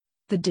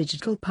The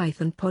Digital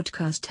Python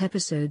Podcast,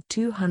 episode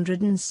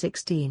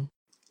 216.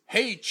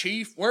 Hey,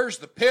 Chief, where's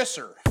the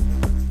pisser?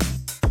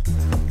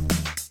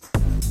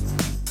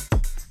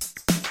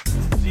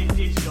 The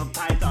Digital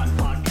Python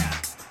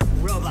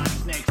Podcast. Robot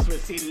snakes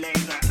with the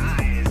laser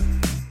eyes.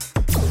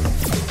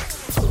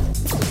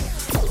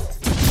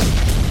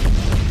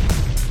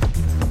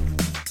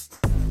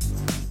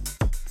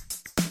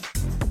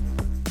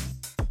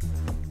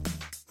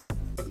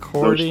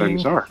 Those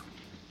things are.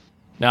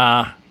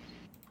 Nah.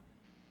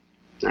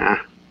 Nah.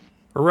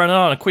 We're running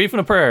on a queef and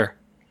a prayer.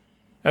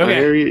 Okay. I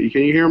hear you.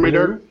 Can you hear me,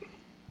 Dirk?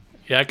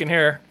 Yeah, I can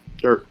hear.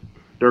 Dirk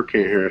can't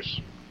hear us.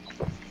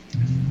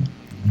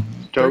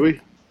 Toby,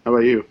 how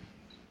about you?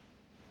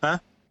 Huh?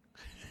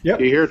 Yep.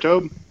 Can you hear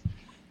Toby?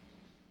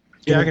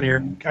 Yeah, I can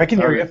hear. I can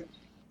hear you.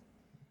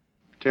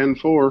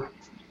 10-4.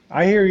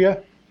 I hear you.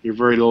 You're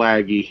very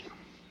laggy,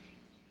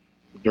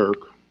 Dirk.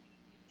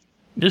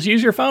 Just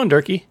use your phone,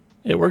 Durkee.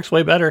 It works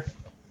way better.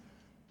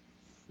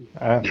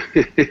 I've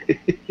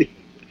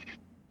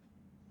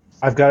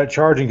got it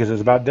charging because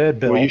it's about dead,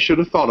 Bill. Well, you should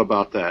have thought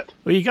about that.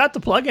 Well, you got the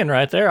plug-in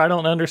right there. I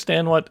don't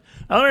understand what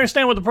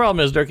the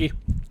problem is, Durkee.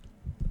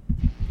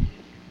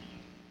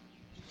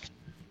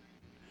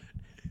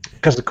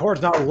 Because the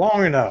cord's not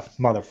long enough,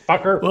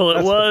 motherfucker.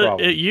 Well,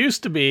 it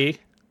used to be.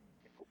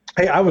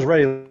 Hey, I was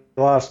ready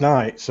last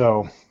night,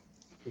 so.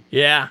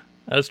 Yeah,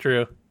 that's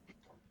true.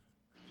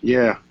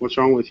 Yeah, what's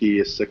wrong with you,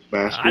 you sick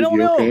bastard? I don't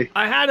know. Okay?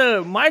 I had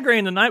a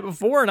migraine the night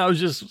before, and I was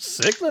just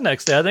sick the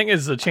next day. I think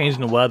it's a change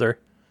in the weather.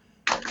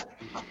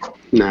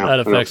 No, That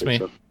affects me.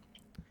 So.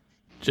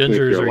 Gingers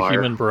you're a are liar.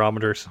 human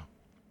barometers.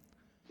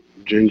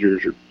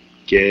 Gingers are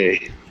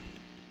gay.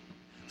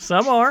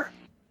 Some are.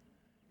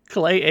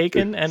 Clay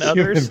Aiken and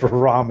others. Human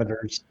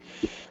barometers.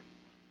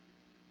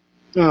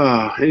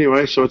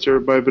 Anyway, so what's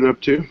everybody been up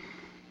to?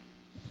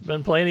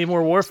 Been playing any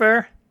more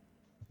Warfare?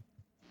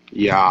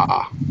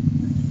 Yeah.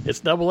 It's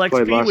double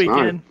Played XP last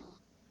weekend. night.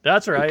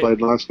 That's We right.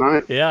 played last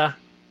night. Yeah.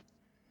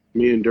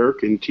 Me and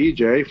Dirk and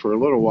TJ for a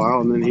little while,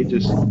 and then he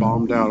just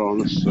bombed out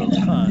on us. So.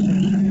 Huh.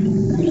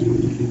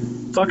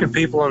 Fucking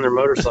people on their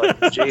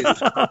motorcycles. Jesus.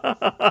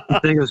 I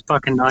think it was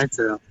fucking nice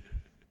out.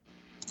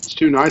 It's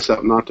too nice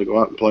out not to go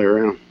out and play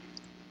around.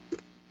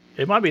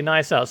 It might be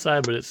nice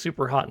outside, but it's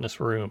super hot in this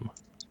room.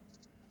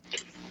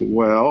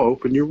 Well,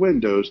 open your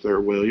windows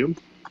there, William.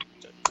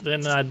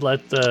 Then I'd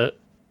let the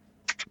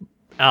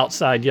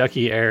outside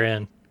yucky air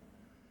in.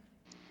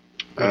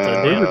 With the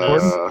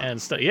dampness and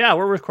stuff. Yeah,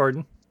 we're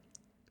recording.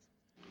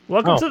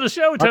 Welcome to the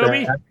show,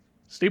 Toby. Okay.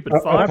 Stupid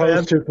fuck.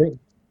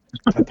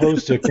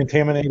 Opposed to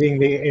contaminating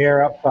the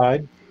air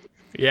outside.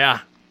 Yeah.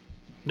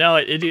 No,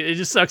 it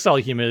just sucks all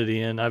the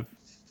humidity in. I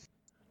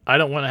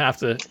don't want to have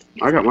to.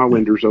 I got my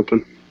windows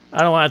open. I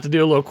don't want to have to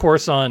do a little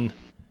course on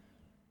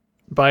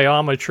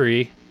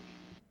biometry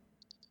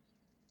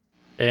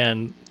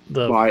and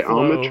the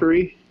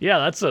Biometry? flow.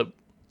 Yeah,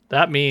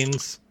 that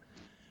means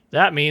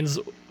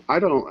I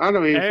don't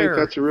even air think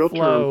that's a real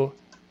flow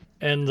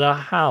term. in the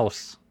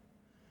house.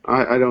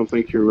 I don't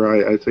think you're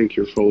right. I think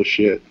you're full of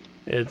shit.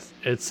 It's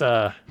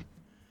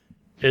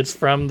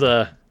from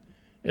the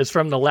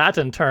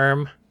Latin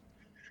term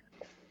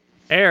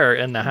air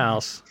in the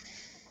house.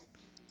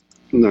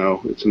 No,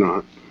 it's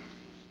not.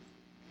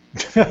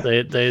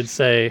 They'd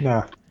say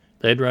No.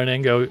 they'd run in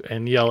and go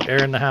and yell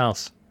air in the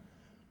house.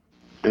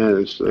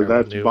 And so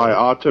Never that's knew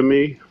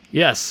biotomy.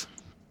 Yes.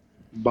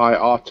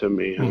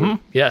 Biotomy. Huh? Mm-hmm.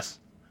 Yes.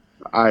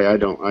 I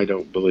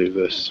don't believe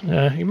this.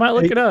 You might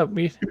look it up.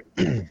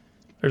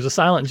 There's a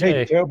silent J.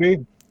 Hey,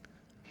 Toby.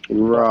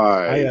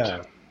 Right.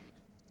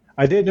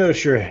 I did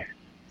notice your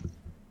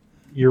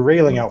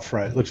railing out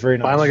front. It looks very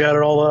nice. Finally got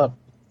it all up.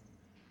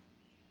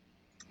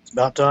 It's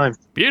about time.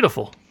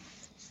 Beautiful.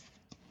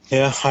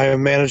 Yeah, I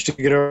managed to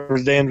get over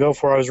to Danville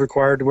before I was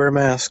required to wear a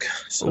mask.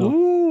 So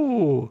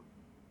Ooh.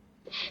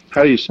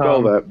 How do you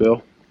spell that,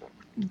 Bill?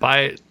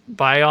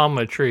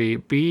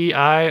 Biometry.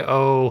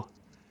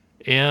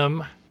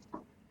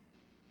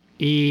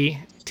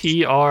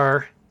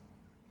 BIOMETR.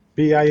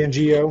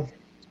 BINGO.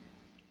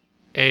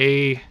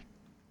 AE.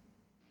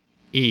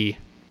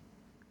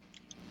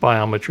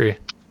 Biometry.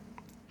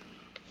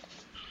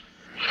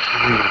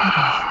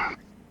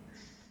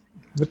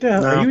 What the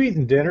hell? No. Are you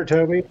eating dinner,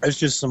 Toby? it's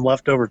just some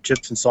leftover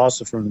chips and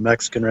salsa from the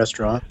Mexican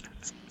restaurant.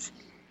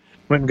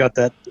 Went and got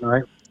that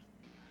tonight.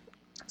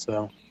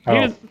 So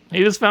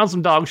He just found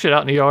some dog shit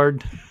out in the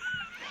yard.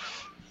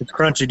 it's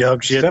crunchy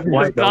dog shit. Seven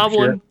White dog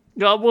shit.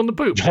 Gobbling the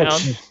poop down.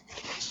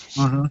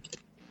 Mm-hmm.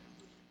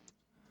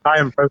 High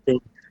in protein.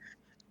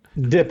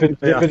 Dipping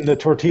the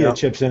tortilla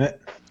chips in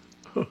it.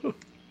 I'm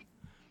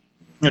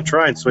gonna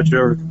try and switch it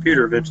over to the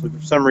computer eventually.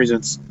 For some reason,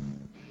 it's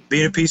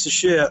being a piece of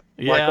shit, like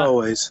Yeah.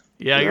 always.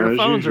 Yeah, Yeah, your as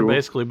phones usual. are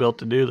basically built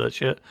to do that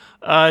shit.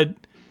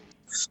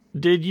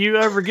 Did you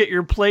ever get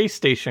your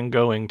PlayStation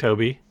going,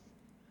 Toby?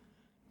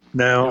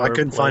 No, I Or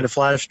couldn't find a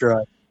flash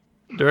drive.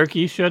 Dirk,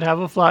 you should have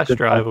a flash Good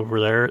drive point. over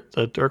there at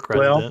the Dirk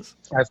Well, residence.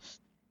 I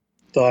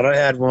thought I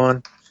had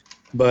one,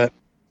 but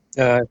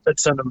I said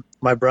something to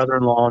my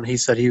brother-in-law, and he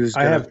said he was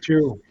I going have to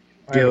two.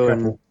 go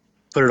and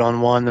put it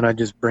on one, then I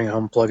just bring it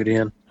home and plug it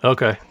in.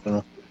 Okay.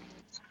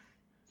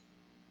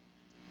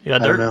 Yeah,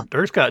 don't know.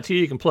 Dirt's got two.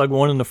 You can plug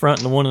one in the front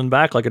and the one in the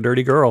back like a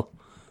dirty girl.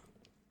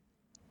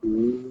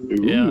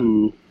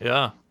 Ooh.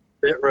 Yeah.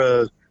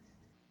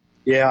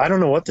 Yeah, I don't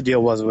know what the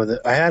deal was with it.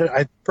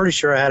 I'm pretty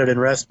sure I had it in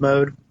rest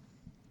mode,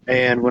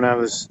 and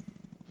the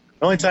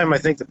only time I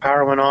think the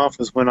power went off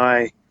was when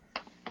I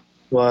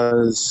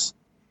was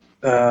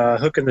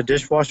hooking the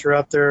dishwasher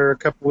up there a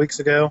couple weeks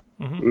ago.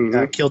 Mm-hmm.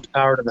 I killed the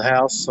power to the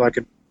house so I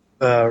could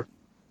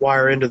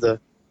wire into the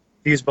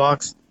fuse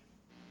box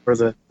or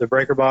the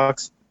breaker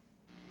box,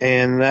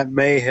 and that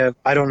may have,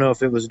 I don't know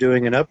if it was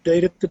doing an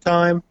update at the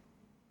time,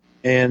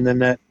 and then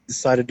that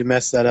decided to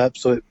mess that up,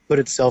 so it put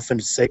itself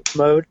into safe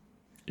mode.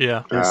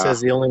 Yeah. And it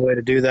says the only way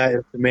to do that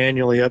is to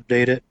manually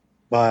update it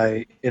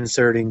by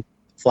inserting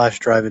flash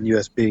drive and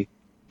USB.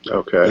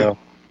 Okay. So,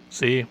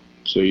 See?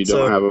 So you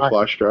don't have a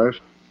flash drive?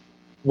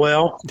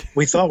 well,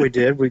 we thought we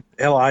did.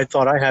 I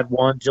thought I had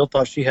one. Jill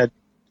thought she had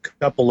a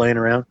couple laying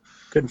around.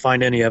 Couldn't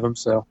find any of them,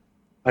 so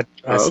I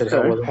said,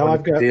 hell with it. Hell,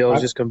 I've got- Deal. I was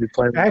I've- just going to be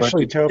playing with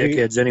Actually, a bunch of Toby-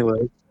 dickheads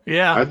anyway.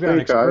 Yeah. I I've got an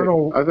think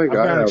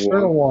I have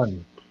external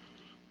one.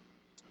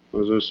 I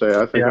was going to say,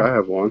 I think Yeah. I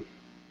have one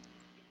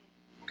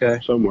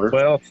Okay. somewhere.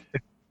 Well,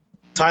 if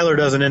Tyler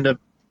doesn't end up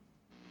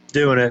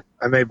doing it,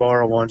 I may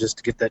borrow one just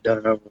to get that done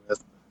and over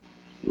with.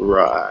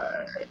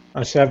 Right.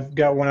 I said I've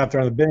got one out there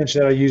on the bench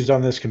that I used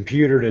on this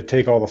computer to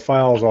take all the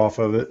files off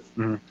of it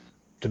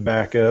to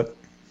back up.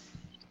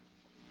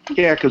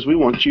 Yeah, because we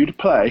want you to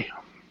play.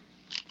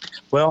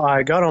 Well,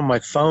 I got on my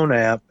phone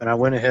app, and I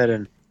went ahead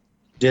and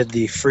did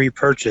the free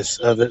purchase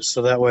of it,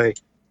 so that way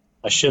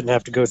I shouldn't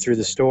have to go through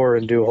the store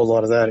and do a whole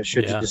lot of that. It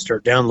should just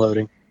start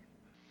downloading.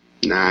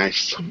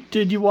 Nice.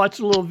 Did you watch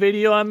the little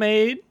video I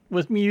made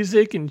with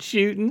music and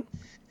shooting?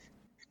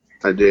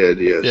 I did,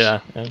 yes.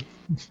 Yeah.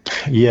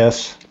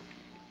 Yes.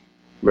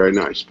 Very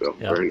nice, Bill.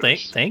 Yeah. Very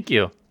nice. Thank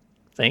you.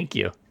 Thank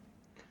you.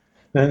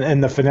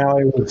 And the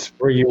finale was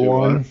where you Do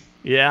won. what?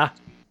 Yeah.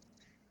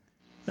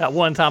 That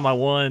one time I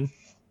won.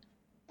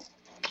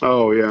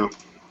 Oh, yeah.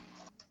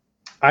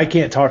 I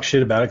can't talk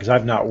shit about it because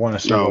I've not won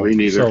a me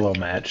neither. solo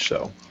match.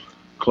 So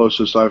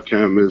Closest I've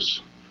come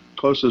is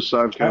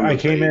I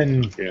came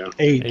in Yeah.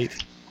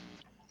 8th.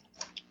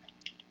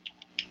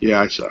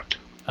 Yeah, I sucked.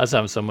 I was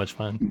having so much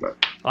fun. But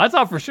I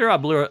thought for sure I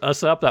blew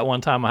us up that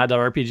one time I had that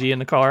RPG in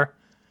the car.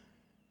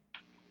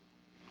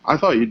 I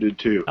thought you did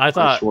too. I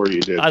swore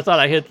you did. I thought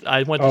I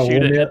went to Oh, shoot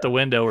when it and the- hit the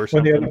window or When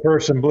something. the other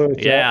person blew it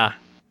up. Yeah.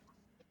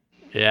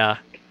 Yeah.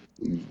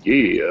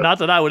 Yeah. Not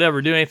that I would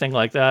ever do anything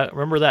like that.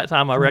 Remember that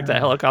time I wrecked that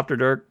helicopter,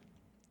 Dirk?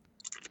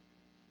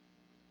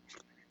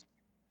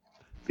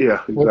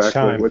 Yeah,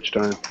 exactly. Which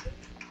time?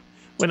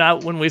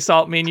 When we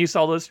saw me and you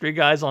saw those three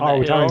guys on Are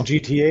we that hill. talking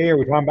GTA? Are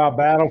we talking about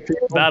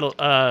Battlefield?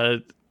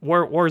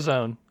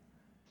 Warzone.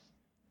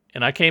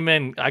 And I came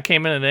in at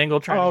an angle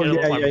trying to hit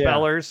it with my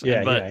propellers.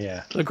 Yeah, but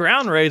yeah. the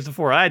ground raised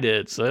before I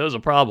did, so it was a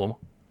problem.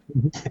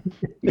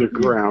 The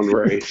ground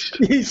raised.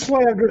 He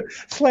slammed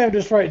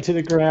us right into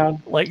the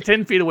ground. Like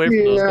 10 feet away from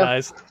those Yeah.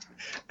 guys.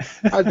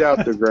 I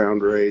doubt the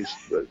ground raised,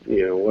 but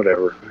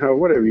whatever.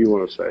 Whatever you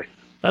want to say.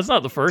 That's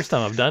not the first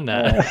time I've done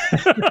that.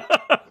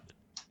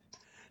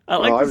 I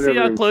like Well, to see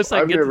how close I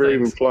can get to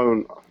things.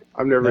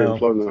 I've never even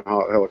flown the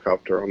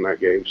helicopter on that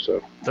game,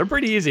 so They're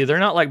pretty easy. They're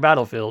not like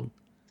Battlefield.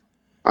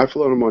 I've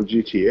flown them on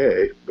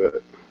GTA,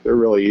 but they're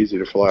really easy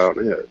to fly on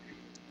it.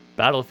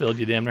 Battlefield,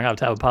 you damn near have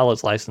to have a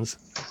pilot's license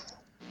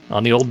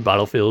on the old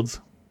Battlefields.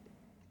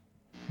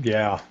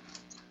 Yeah.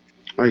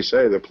 Like I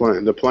say, the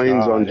planes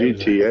on it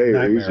was a GTA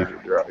are easy nightmare.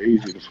 to drive,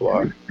 easy to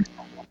fly.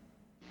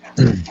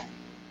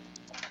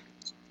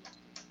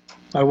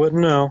 I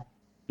wouldn't know.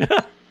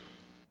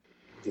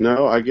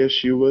 No, I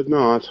guess you would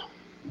not.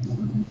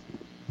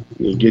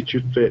 You get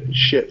your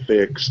shit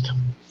fixed.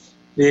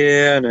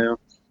 Yeah, I know.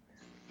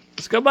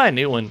 Let's go buy a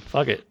new one.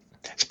 Fuck it.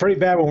 It's pretty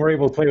bad when we're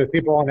able to play with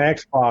people on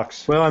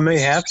Xbox. Well, I may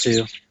have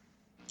to.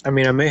 I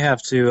may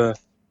have to.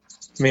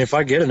 If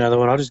I get another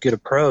one, I'll just get a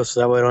Pro, so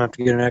that way I don't have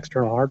to get an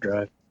external hard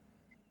drive.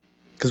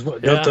 Because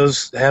don't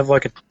those have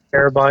like a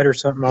terabyte or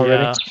something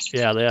already?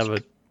 Yeah, they have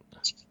a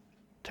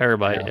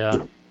terabyte,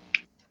 yeah.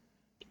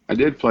 I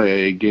did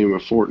play a game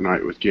of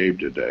Fortnite with Gabe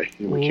today,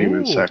 and we came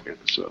in Ooh. second.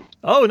 So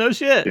Oh, no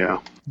shit. yeah,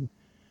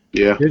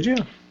 Did you?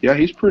 yeah,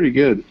 he's pretty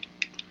good.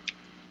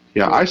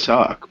 Yeah, I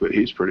suck, but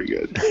he's pretty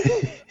good.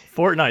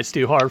 Fortnite's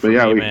too hard for But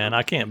yeah, me, we- man.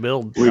 I can't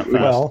build we- that fast.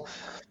 Well,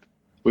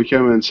 We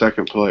came in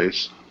second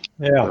place.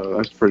 yeah. So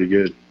that's pretty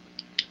good.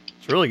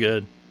 It's really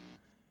good.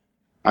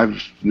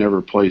 I've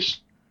never placed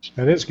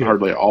That is good.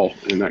 hardly all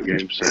in that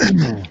game. So. Did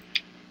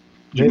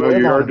They you mow live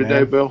your yard on it, today,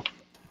 man. Bill?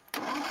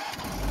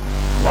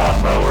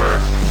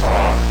 Lawnmower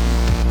off.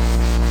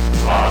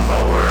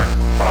 Lawnmower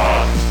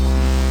off.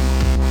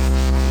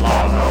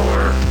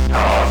 Lawnmower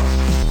off.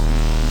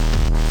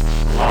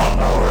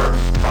 Lawnmower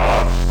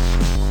off.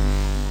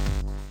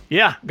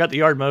 Yeah, got the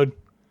yard mode.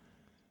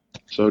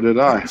 So did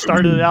I.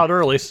 Started it out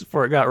early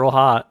before it got real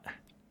hot.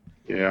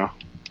 Yeah.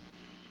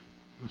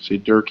 I see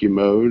Durkee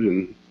mowed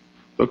and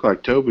looked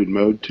like Toby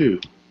mowed too.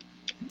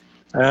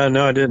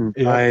 No, I didn't.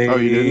 Yeah. Oh,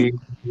 you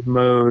didn't? I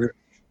mowed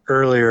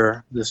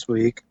earlier this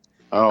week.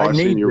 Oh, I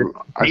seen your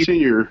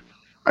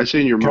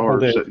mower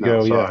days sitting ago,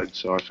 outside, yeah.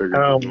 so I figured.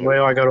 Oh,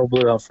 well, I got old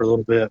Blue out for a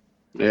little bit.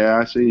 Yeah,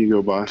 I seen you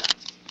go by.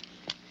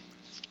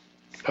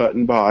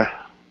 Putting by.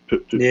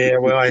 Yeah,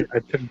 well, I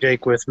took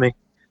Jake with me.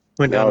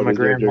 Went down to my did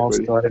you take Jake grandma's, with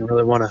you? so I didn't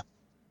really want to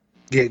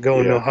get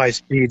going Yeah. no high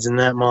speeds in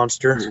that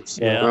monster.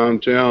 So, Yeah. I'm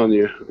telling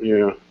you,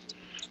 yeah.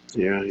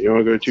 Yeah, you don't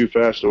want to go too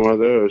fast in one of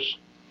those.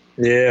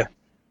 yeah,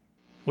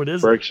 What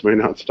is it? Brakes may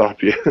not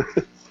stop you.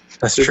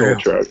 that's His true. old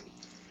truck.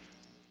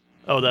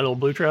 Oh, that old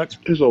blue truck?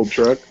 His old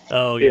truck.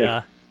 Oh, Yeah. yeah.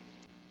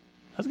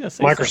 I was going to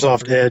say Microsoft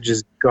something. Edge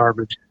is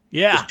garbage.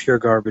 Yeah, It's pure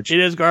garbage. it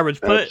is garbage.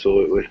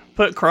 Absolutely.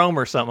 Put Chrome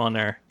or something on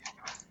there.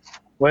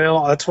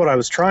 Well, that's what I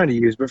was trying to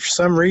use, but for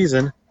some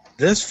reason,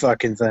 this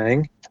fucking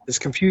thing, this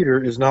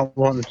computer is not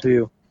wanting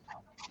to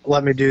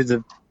let me do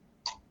the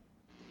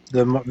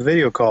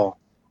video call.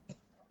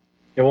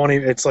 It won't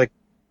even. It's like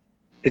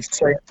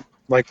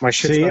my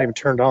shit's See? not even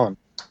turned on.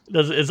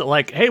 Is it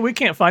like, hey, we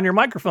can't find your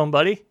microphone,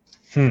 buddy?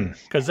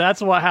 Because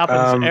that's what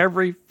happens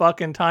every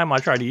fucking time I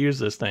try to use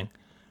this thing.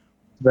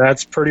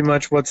 That's pretty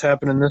much what's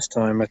happening this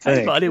time, I think.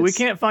 Hey, buddy, we It's-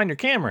 can't find your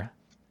camera.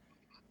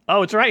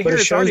 Oh, it's right But here.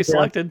 it It's already shows down.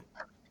 selected.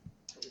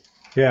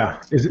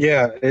 Yeah. Is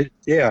it,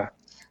 Yeah.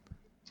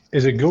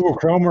 is it Google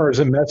Chrome or is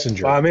it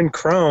Messenger? I'm in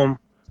Chrome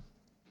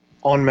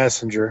on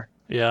Messenger.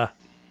 Yeah.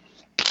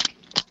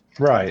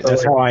 Right.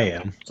 That's how I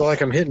am. So like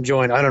I'm hitting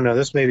join. I don't know.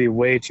 This may be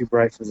way too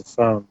bright for the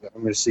phone, but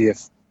I'm going to see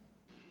if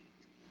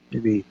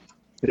maybe.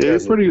 it Yeah,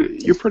 does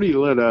it. you're pretty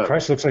lit up,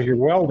 Christ, looks like you're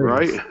welding.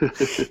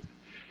 right?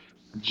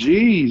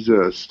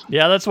 Jesus.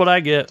 Yeah, that's what I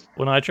get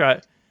when I try.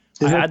 I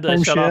that had to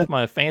same shut shit? off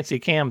my fancy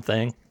cam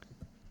thing.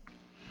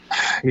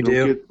 You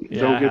do.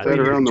 Yeah, Don't get that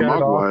You around the turn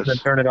it off, Mogwais. then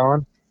turn it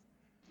on.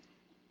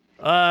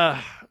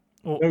 Well,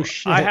 Oh,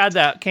 shit. I had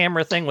that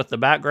camera thing with the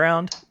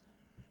background.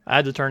 I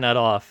had to turn that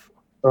off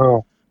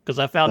Oh, because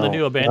I found a Oh,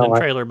 new abandoned no,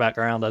 trailer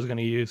background I was going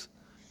to use.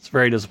 It's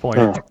very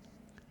disappointing.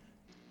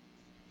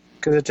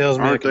 because it tells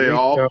me Aren't I can they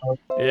all? go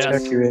Yes.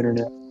 check your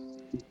internet.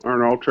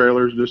 Aren't all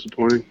trailers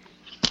disappointing?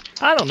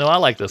 I don't know. I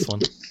like this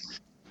one.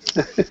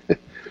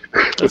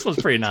 This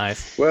one's pretty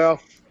nice. Well,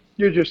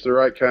 you're just the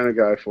right kind of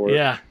guy for it.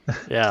 Yeah.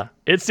 Yeah.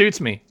 It suits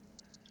me.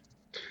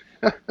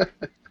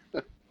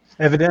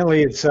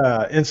 Evidently, it's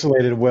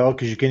insulated well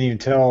because you can't even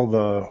tell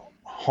the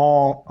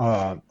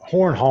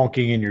horn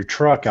honking in your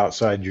truck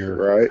outside your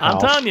Right. I'm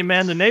house. telling you,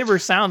 man, the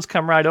neighbors' sounds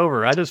come right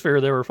over. I just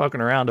figured they were fucking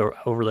around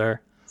over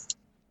there.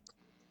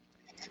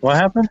 What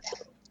happened?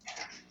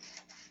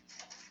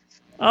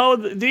 Oh,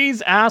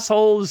 these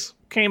assholes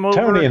came over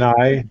Tony and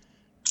I,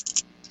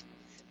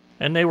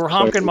 and they were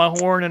honking my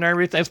horn and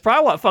everything. It's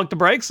probably what fucked the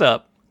brakes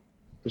up.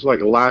 It was like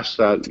last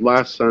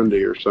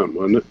Sunday or something,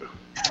 wasn't it?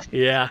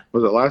 Yeah.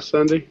 Was it last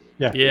Sunday?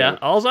 Yeah.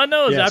 All I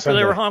know is Yeah, after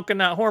they were Sunday. honking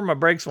that horn, my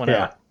brakes went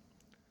Yeah. out.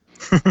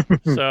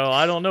 So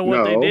I don't know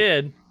what they No.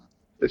 did.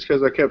 It's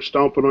because I kept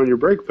stomping on your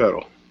brake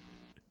pedal.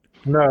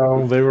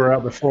 no, they were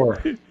out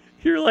before.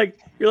 You're like,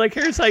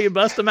 here's how you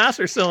bust a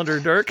master cylinder,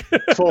 Dirk.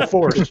 Full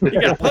force. You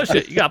gotta push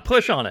it. You gotta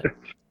push on it.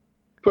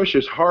 Push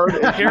as hard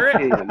as Hear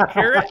you it? can.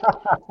 Hear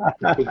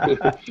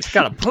it? Just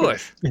gotta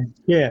push.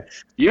 Yeah.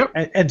 Yep.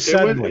 And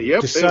suddenly,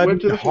 yep, just it went sudden,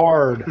 to the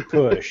floor. hard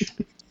push.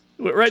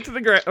 Right to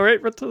the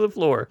right to the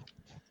floor.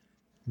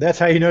 That's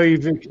how you know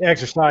you've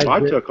exercised. I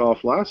it. took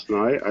off last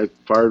night. I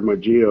fired my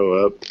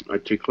Geo up. I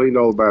cleaned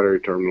all the battery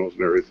terminals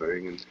and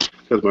everything, and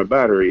because my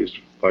battery's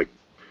like,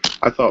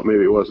 I thought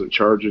maybe it wasn't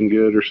charging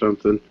good or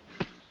something.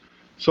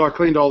 So I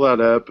cleaned all that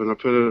up, and I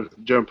put a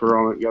jumper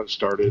on it and got it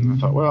started. And I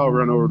thought, well, I'll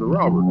run over to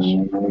Roberts.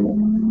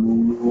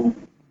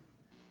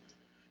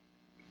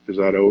 Is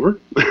that over?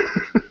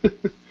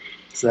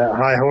 It's that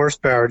high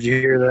horsepower. Did you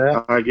hear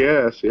that? I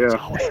guess, yeah.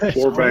 always-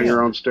 Four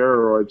banger on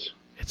steroids.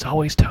 It's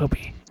always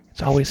Toby.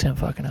 It's always him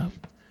fucking up.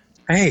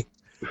 Hey.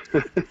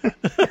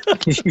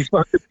 You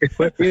fucking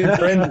be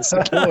friends at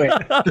some point.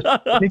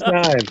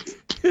 Anytime.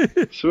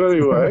 So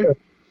anyway,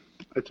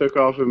 I took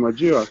off in my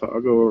Geo. I thought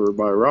I'll go over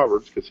by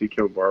Roberts because he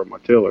came borrow my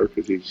tiller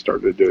because he's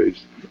starting to do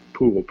his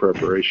pool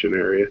preparation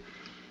area.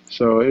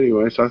 So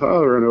anyway, so I thought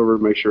I'll run over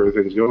and make sure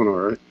everything's going all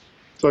right.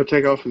 So I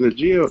take off in the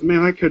Geo.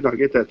 Man, I could not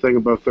get that thing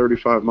above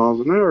 35 miles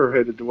an hour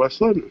headed to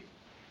West Lebanon.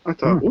 I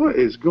thought, what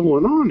is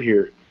going on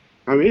here?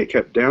 I mean, it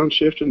kept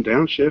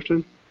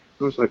downshifting.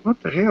 I was like,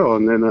 what the hell?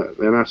 And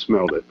then I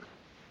smelled it.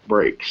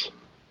 Brakes.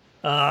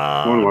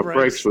 One of my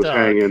brakes was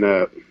hanging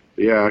up.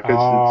 Yeah,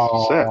 because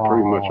it's sat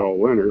pretty much all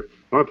winter.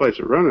 The only place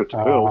to run it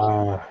to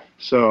Bill's.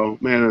 So,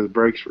 man, the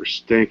brakes were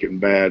stinking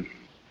bad.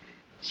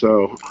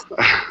 So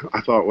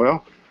I thought,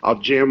 well, I'll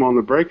jam on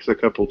the brakes a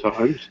couple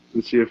times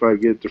and see if I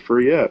get to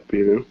free up,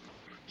 you know.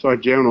 So I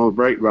jammed on the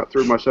brake, about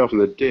threw myself in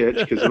the ditch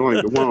because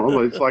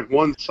it's like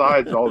one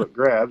side's all that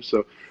grabs.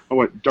 So I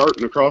went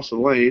darting across the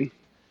lane.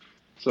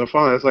 So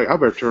finally, I was like, I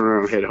better turn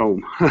around and head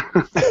home.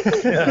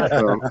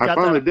 So I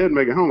finally did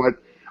make it home.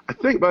 I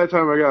think by the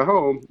time I got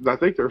home, I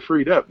think they're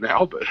freed up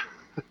now, but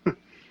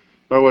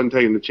I wasn't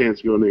taking the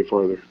chance going any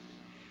further.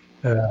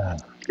 I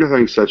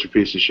think it's such a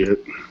piece of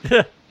shit.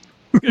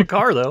 Good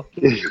car though.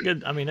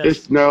 Good. I mean,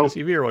 it's no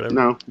SUV or whatever.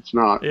 No, it's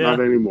not. Yeah. Not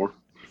anymore.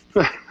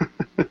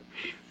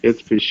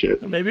 It's a piece of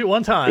shit. Maybe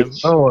one time.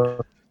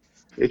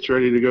 It's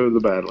ready to go to the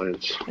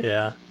Badlands.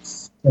 Yeah.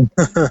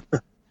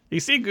 You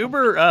see,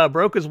 Goober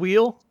broke his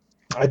wheel.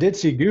 I did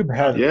see Goob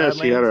had. Yes,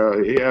 he had a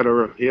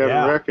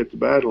wreck at the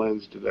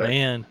Badlands today.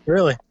 Man.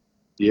 Really?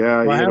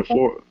 Yeah, What he had a happened?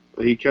 floor.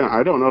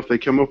 I don't know if they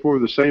come up over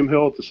the same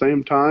hill at the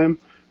same time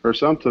or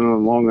something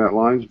along that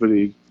lines, but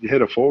he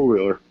hit a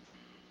 4-wheeler.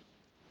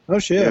 Oh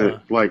shit! And it,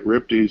 like,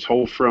 ripped his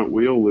whole front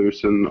wheel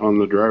loose, and on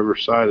the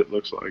driver's side, it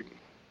looks like.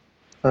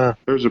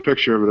 There's a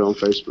picture of it on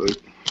Facebook.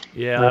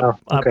 Yeah.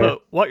 Oh, okay.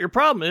 But what your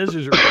problem is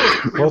your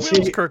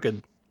wheel's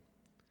crooked.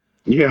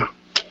 Yeah,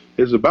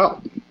 it's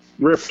about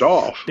ripped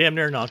off. Damn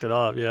near knocked it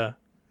off, yeah.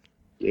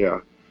 Yeah,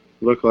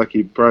 looked like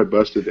he probably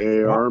busted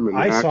the A-arm and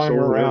I the saw him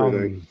axle and around.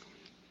 everything.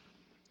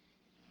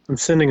 I'm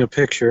sending a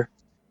picture.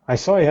 I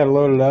saw he had it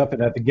loaded up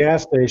and at the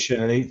gas station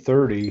at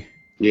 8:30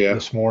 Yeah,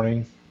 this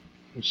morning.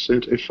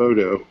 sent a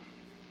photo.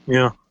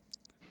 Yeah.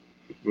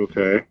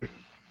 Okay.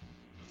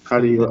 How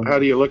do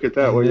you look at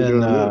that when you're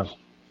doing then, this?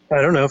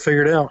 I don't know.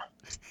 Figure it out.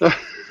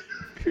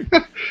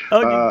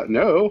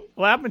 No.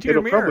 What happened to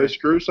It'll your mirror? probably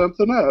screw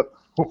something up.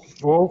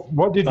 Well,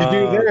 what did you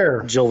do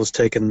there? Jill was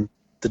taking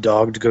the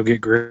dog to go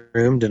get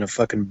groomed, and a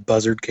fucking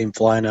buzzard came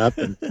flying up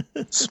and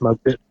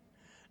smoked it.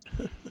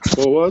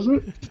 What was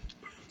it?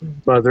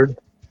 Buzzard.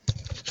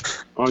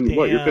 On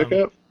what, your Damn.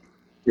 pickup?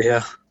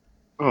 Yeah.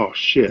 Oh,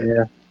 shit.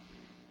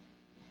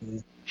 Yeah.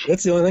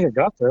 That's the only thing I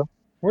got though.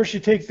 Where'd she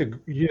take the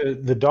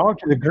dog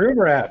to the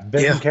groomer at?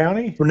 Benton Yeah.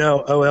 County?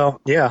 No. Oh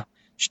well. Yeah.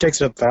 She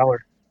takes it up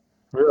Fowler.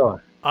 Really?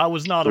 I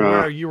was not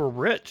aware you were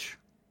rich.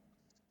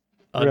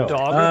 A Really?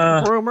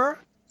 dog groomer?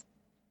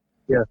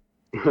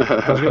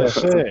 I was going to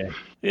say.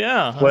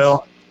 Yeah.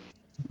 Well,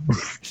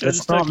 Should've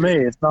it's not took me.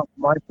 It's not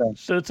my thing.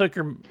 Should have took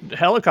your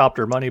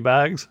helicopter money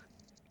bags.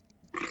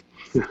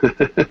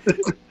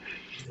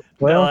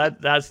 Well, No,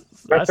 that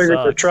I figured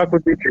the sucks. truck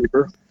would be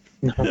cheaper.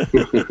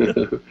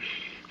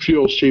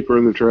 Fuel's cheaper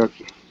in the truck.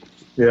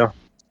 Yeah.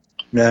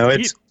 No,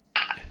 it's.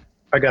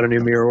 I got a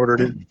new mirror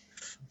ordered.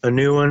 A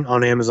new one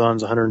on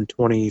Amazon's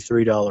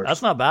 $123.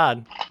 That's not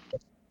bad.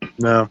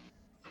 No.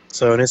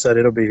 So, and it said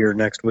it'll be here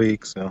next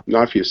week. So.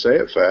 Not if you say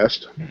it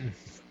fast.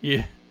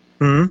 Yeah.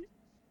 Hmm.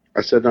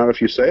 I said not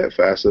if you say it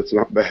fast. That's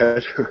not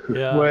bad.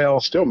 Yeah. Well,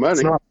 Still money.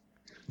 it's not.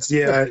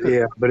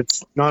 Yeah, but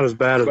it's not as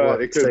bad as But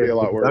what it could say be a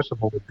lot the worse.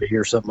 deductible would be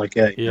or something like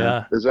that. you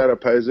know. Yeah. Is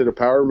it a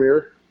power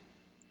mirror?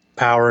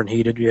 Power and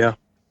heated. Yeah.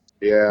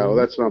 Yeah, well,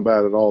 that's not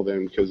bad at all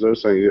then, because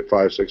those things get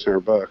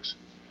 $500-$600.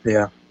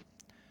 Yeah.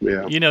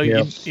 Yeah. You know,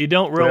 Yeah. you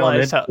don't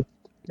realize how.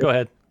 Go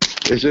ahead.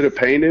 Is it a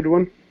painted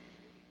one?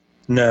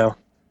 No.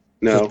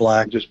 No. Just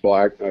black. Just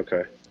black.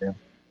 Okay.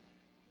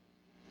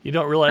 You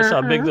don't realize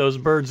how big those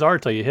birds are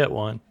till you hit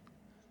one.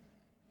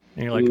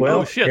 And you're like, Well,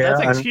 oh shit, yeah, that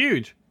thing's and-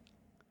 huge.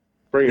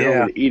 Bring it Yeah.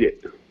 home and eat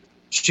it.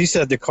 She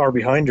said the car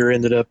behind her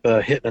ended up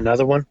hitting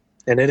another one,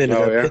 and it ended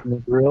Oh, up yeah? hitting the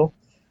grill.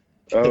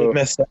 And Oh, it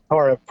messed that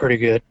car up pretty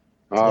good.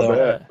 I so-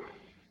 bet.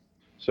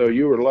 So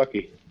you were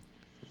lucky.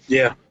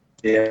 Yeah.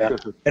 Yeah.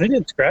 And it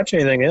didn't scratch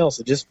anything else.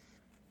 It just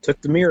took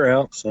the mirror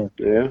out. So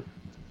Yeah.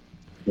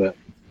 But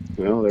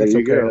Well, there that's you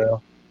okay go.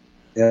 though.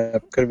 Yeah,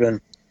 could have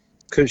been.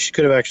 She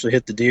could have actually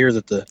hit the deer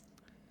that the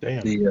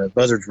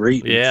buzzards were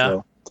eating. Yeah.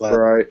 So glad.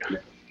 Right.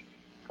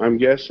 I'm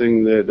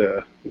guessing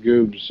that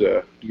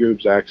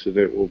Goob's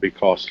accident will be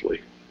costly.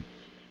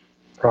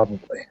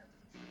 Probably.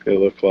 It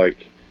looked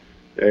like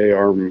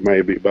A-arm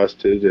may be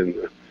busted and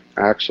the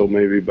axle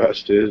may be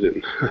busted,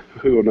 and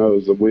who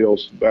knows, the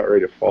wheel's about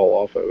ready to fall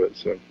off of it.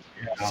 So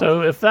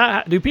So if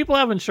do people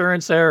have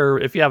insurance there, or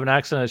if you have an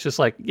accident, it's just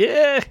like,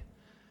 yeah,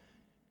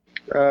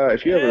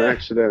 if you have an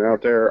accident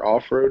out there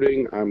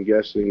off-roading, I'm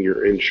guessing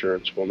your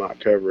insurance will not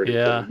cover anything.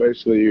 Yeah.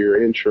 Basically,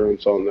 your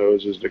insurance on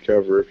those is to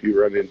cover if you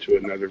run into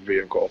another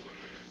vehicle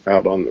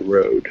out on the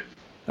road.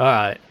 all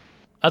right.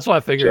 That's what I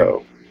figured.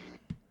 So,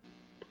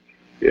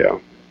 yeah.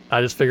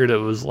 I just figured it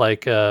was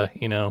like,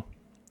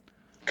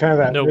 Kind of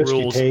that No risk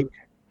rules. you take.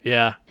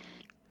 yeah,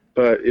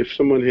 But if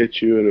someone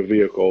hits you in a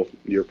vehicle,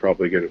 you're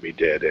probably going to be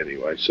dead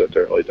anyway, so it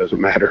really doesn't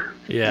matter.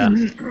 yeah.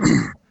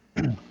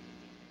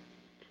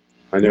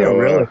 I know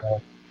Yeah, really.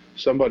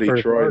 somebody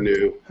For Troy sure.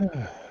 knew,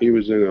 he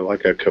was in a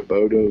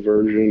Kubota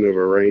version of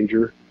a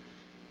Ranger,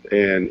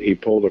 and he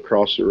pulled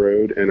across the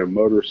road, and a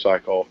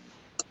motorcycle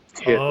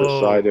hit the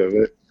Oh. side of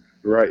it,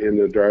 right in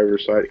the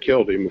driver's side. It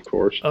killed him, of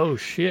course. Oh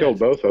shit. Killed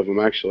both of them,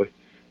 actually.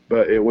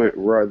 But it went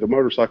right. The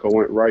motorcycle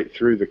went right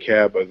through the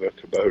cab of the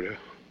Kubota.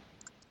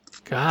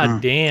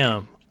 God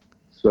damn.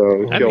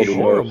 So it That'd killed be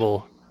them both.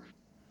 horrible.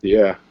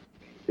 Yeah,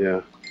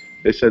 yeah.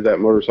 They said that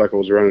motorcycle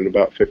was running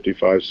about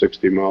 55,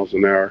 60 miles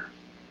an hour.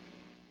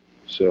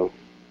 So,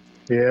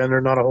 Yeah, and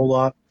there's not a whole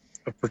lot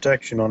of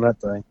protection on that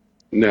thing.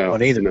 no.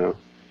 On either. No.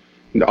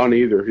 On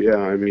either, yeah.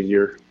 I mean,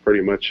 you're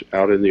pretty much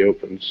out in the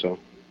open, so.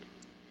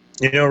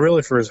 You know,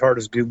 really, for as hard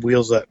as Goob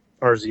wheels that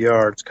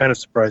RZR, it's kind of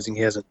surprising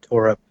he hasn't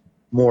tore up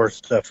more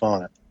stuff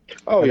on it.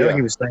 Oh, I know yeah.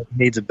 he was saying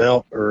he needs a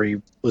belt, or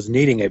he was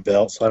needing a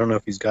belt, so I don't know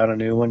if he's got a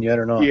new one yet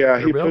or not. Yeah, They're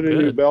he real put a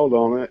new good. belt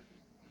on it.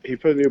 He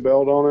put a new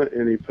belt on it,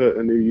 and he put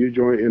a new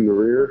U-joint in the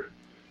rear.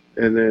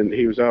 And then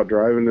he was out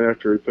driving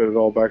after he put it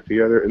all back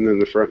together, and then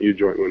the front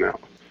U-joint went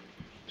out.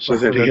 So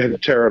then he had to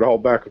tear it all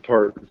back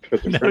apart and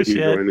put the front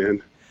U-joint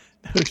in.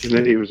 And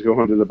then he was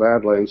going to the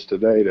Badlands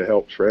today to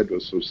help Fred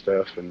with some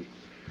stuff, and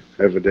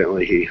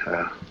evidently he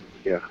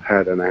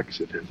had an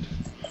accident.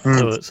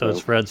 So it's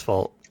Fred's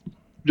fault.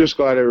 Just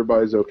glad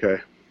everybody's okay.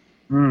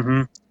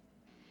 Mm-hmm.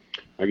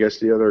 I guess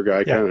the other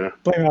guy kind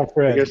of. Blame on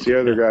Fred. I guess the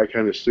other guy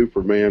kind of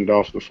Supermaned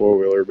off the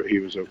 4-wheeler, but he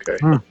was okay.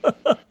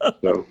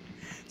 So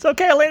it's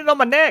okay. I landed on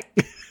my neck.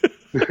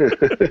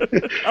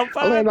 I'm fine.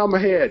 I landed on my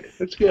head.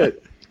 That's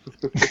good.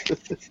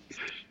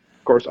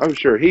 Of course, I'm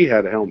sure he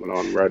had a helmet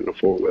on riding a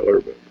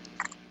 4-wheeler, but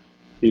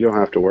you don't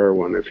have to wear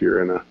one if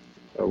you're in a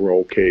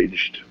roll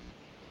caged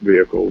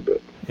vehicle.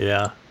 But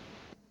yeah.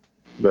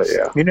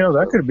 You know,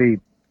 that could be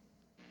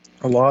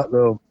a lot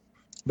though,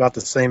 about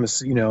the same as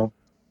they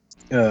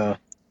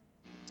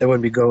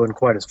wouldn't be going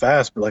quite as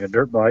fast, but like a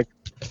dirt bike,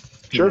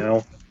 Sure. you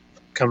know,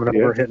 coming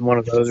over, hitting one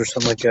of those or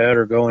something like that,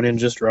 or going in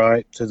just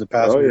right to the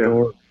passenger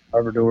door,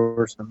 driver door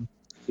or something.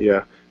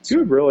 Yeah.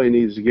 Dude really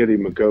needs to get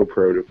him a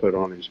GoPro to put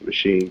on his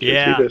machine. 'Cause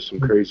Yeah. He does some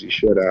crazy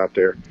shit out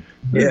there.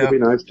 It'd be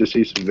nice to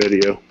see some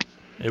video.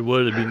 It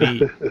would be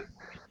neat.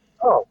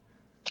 Oh.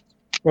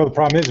 Well, the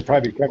problem is it'd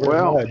probably be covered in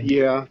Well, mud.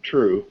 yeah,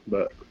 true.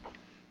 But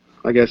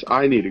I guess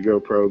I need a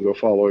GoPro and go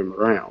follow him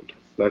around.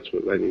 That's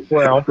what I need.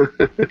 Well,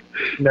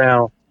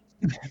 now,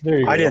 There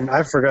you go.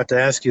 I forgot to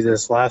ask you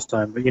this last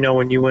time, but you know,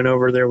 when you went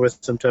over there with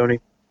some Tony,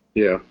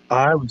 Yeah.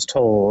 I was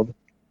told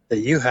that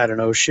you had an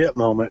oh shit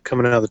moment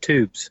coming out of the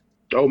tubes.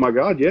 Oh my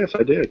God, yes,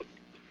 I did.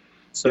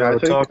 So Yeah, I we'll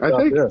think- talk I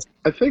about think- this.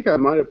 I think I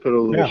might have put a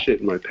little Yeah. shit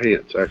in my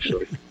pants,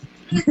 actually.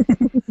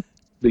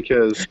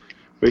 Because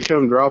we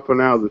come dropping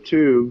out of the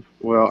tube.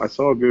 Well, I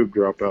saw Goob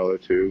drop out of the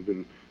tube,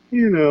 and,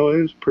 it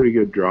was a pretty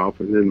good drop.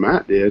 And then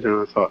Matt did,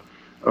 and I thought,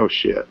 oh,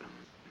 shit.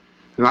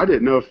 And I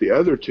didn't know if the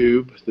other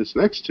tube that's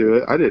next to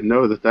it, I didn't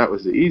know that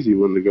was the easy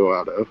one to go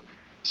out of.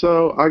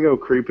 So I go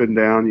creeping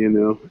down,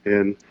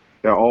 and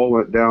it all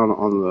went down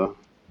on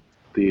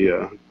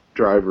the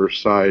driver's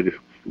side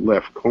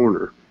left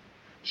corner.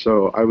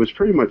 So I was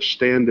pretty much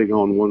standing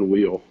on one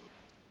wheel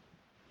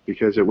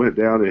because it went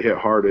down and hit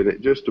hard, and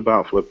it just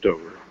about flipped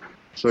over.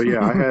 So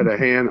yeah, I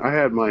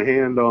had my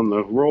hand on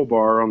the roll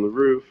bar on the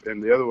roof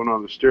and the other one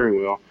on the steering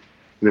wheel.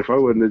 And if I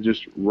wouldn't have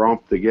just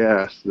romped the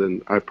gas,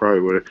 then I probably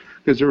would have,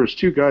 because there was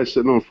 2 guys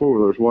sitting on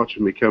 4-wheelers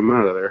watching me come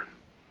out of there.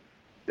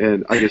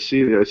 And I could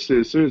see that as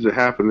soon as it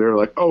happened, they were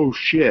like, oh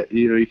shit,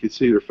 you could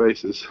see their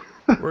faces.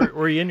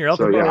 Were you in your El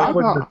So yeah,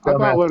 Camino? I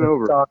about went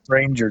over. Stock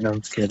Ranger. No, I'm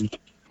just kidding.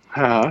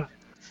 Huh?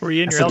 Were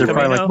you in I your said El they're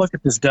probably Camino? like, look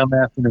at this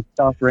dumbass in a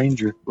stock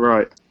Ranger.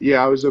 Right.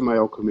 Yeah, I was in my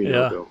El Camino,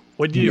 Yeah. Bill.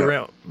 Would you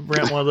Yeah.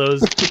 rent one of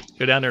those?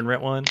 Go down there and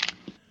rent one?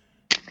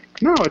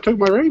 No, I took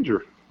my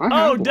Ranger. I Oh,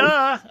 have one.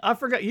 duh! I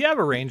forgot you have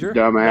a Ranger.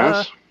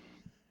 Dumbass.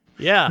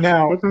 Yeah.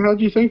 Now, What the hell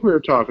do you think we were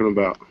talking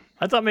about?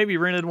 I thought maybe you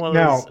rented one of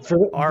now those for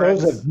those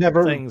RX that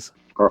never things.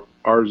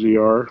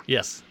 RZR?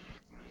 Yes.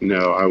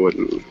 No, I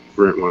wouldn't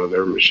rent one of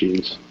their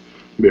machines.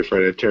 I'd be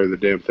afraid I'd tear the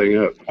damn thing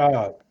up.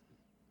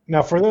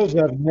 Now, for those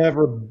that have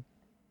never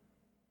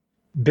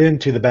been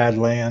to the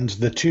Badlands,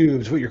 the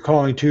tubes, what you're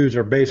calling tubes,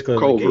 are basically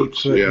like Culverts,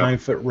 8-foot, yeah.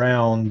 9-foot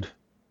round.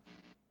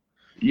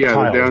 Yeah,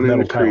 Tiles, they're down in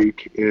metal the tile.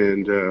 creek,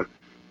 and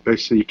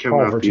basically you come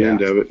out Culverts, the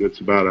end yeah. of it, and it's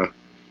about a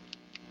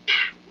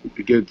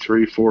good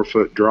 3-4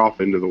 foot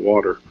drop into the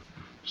water.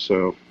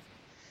 So,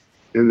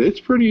 and it's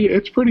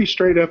pretty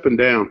straight up and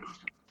down.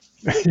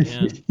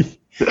 Yeah.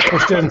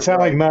 Which doesn't sound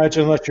like much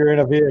unless you're in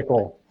a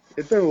vehicle.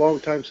 It's been a long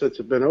time since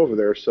I've been over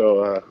there,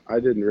 so I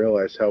didn't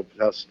realize how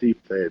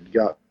steep they had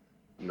gotten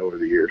over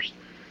the years.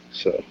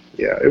 So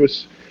yeah, it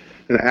was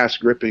an ass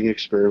gripping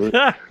experience.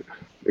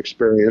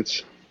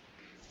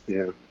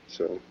 Yeah,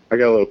 so I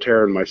got a little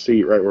tear in my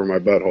seat right where my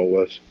butthole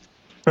was.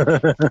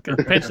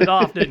 Pinched it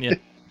off, didn't you?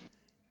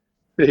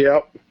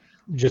 Yep.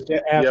 Just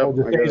the asshole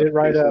Yep, just I got ate a it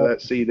right piece of up.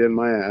 that seat in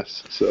my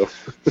ass. So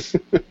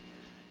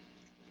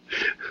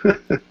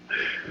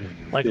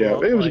Like yeah,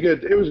 it was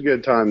good. It was a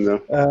good time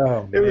though.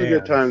 Oh, It was a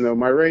good man. time though.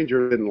 My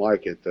Ranger didn't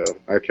like it though.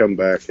 I come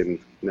back and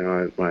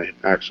now my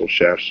axle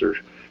shafts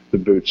the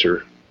boots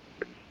are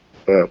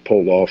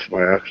pulled off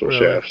my axle Really?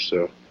 shafts.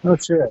 So Oh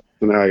shit.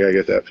 now I gotta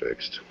get that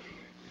fixed.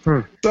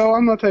 So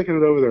I'm not taking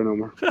it over there no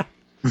more.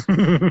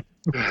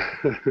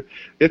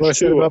 It's Well,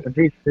 shut too up and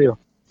teach too.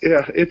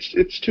 yeah.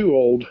 It's too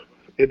old.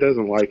 It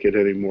doesn't like it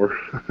anymore.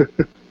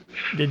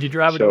 Did you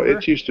drive it So over?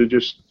 it used to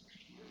just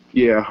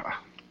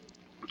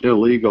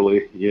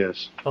illegally,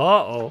 yes.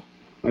 Uh-oh.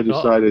 I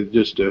decided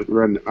just to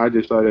run. I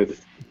decided,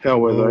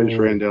 hell with it. I just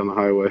ran down the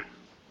highway.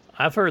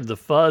 I've heard the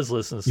Fuzz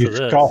listens You to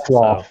this.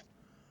 scofflaw.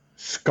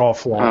 so-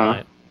 Scofflaw.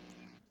 Right.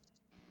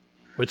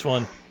 Which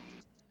one?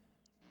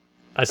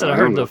 I said I I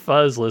heard don't know. the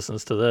Fuzz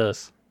listens to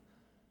this.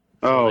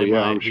 Oh They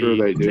yeah, might I'm sure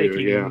be they do.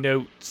 Taking Yeah,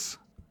 notes.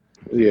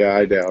 yeah,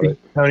 I doubt it.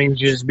 Tony would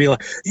just be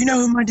like, you know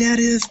who my dad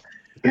is?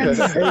 You're like,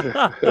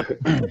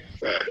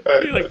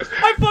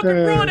 I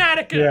fucking run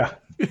Attica. Yeah.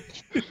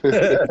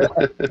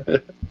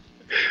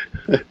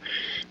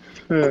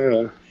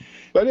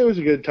 But it was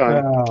a good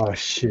time. Oh,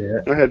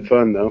 shit. I had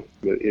fun though.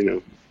 But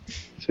seems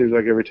seems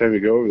like every time you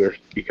go over there,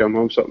 you come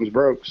home, something's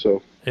broke.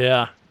 So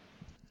Yeah.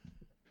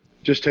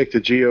 just take the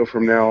Geo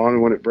from now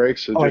on. When it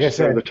breaks, and Like I just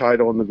throw said- the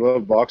title in the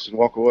glove box and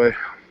walk away.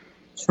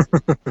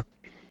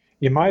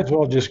 You might as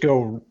well just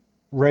go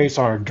race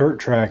on a dirt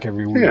track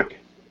every week. Yeah.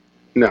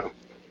 No.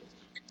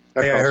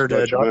 That Hey, I costs heard, a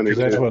bunch of money, Because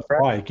that's too. what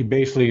it's like. You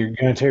basically you're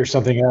going to tear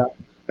something up.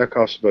 That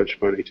costs a bunch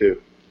of money,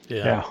 too.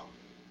 Yeah.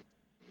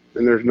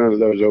 And there's none of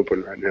those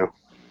open right now.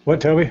 What,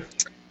 Toby?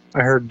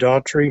 I heard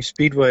Daughtry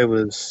Speedway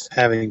was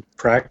having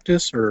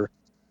practice or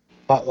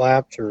hot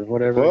laps or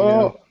whatever.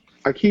 Well,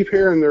 I keep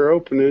hearing they're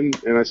opening,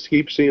 and I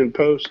keep seeing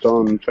posts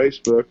on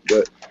Facebook,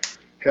 but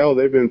hell,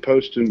 they've been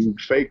posting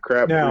fake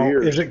crap for Now,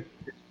 years. is it?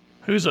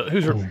 Who's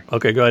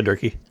okay? Go ahead,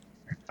 Durkee.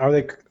 Are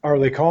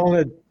they calling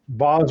it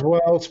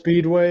Boswell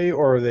Speedway,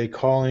 or are they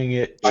calling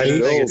it I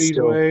Chase think it's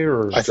still- Speedway,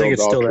 or I think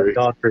it's still that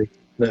Daughtry. Daughtry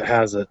that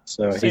has it,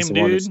 so Same he's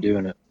the one that's dude?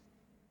 doing it.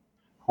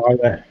 are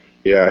they?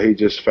 Yeah, he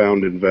just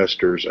found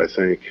investors, I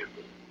think.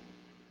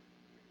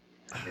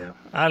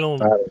 I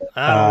don't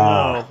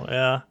Ah. know.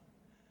 Yeah.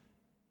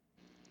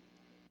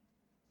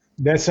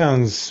 That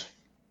sounds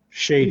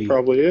shady. He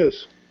probably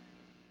is.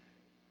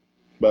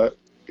 But,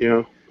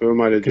 who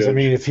am I to Because judge? I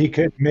mean, if he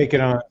could make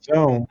it on his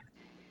own,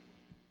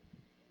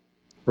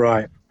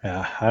 Right.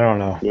 yeah, I don't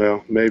know.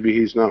 Well, maybe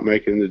he's not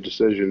making the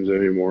decisions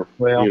anymore.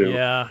 Well,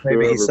 Yeah. maybe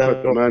Whoever he's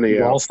put the money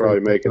out is probably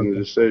making the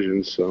the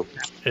decisions. So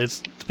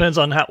It depends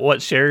on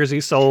what shares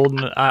he sold,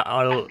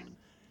 and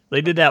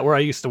they did that where I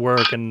used to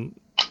work, and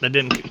that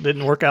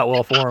didn't work out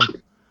well for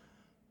him.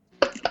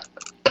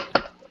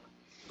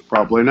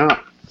 probably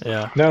not.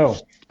 Yeah. No,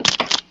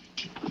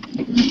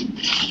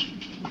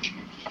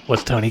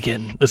 What's Tony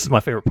getting? This is my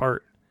favorite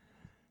part.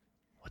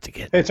 What's he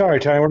getting? it's all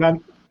right, Tony.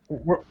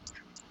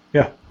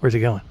 Yeah, Where's he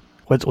going?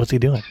 What's he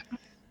doing?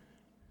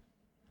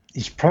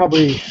 he's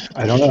probably.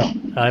 I don't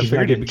know. I He's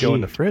figured not he'd be going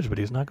in the getting fridge, but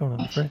he's not going in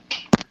the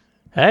fridge.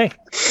 Hey,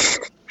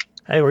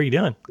 what are you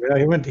doing? Yeah,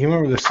 he went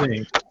over the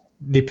sink.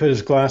 Did he put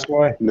his glass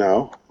away?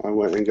 No, I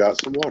went and got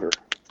some water.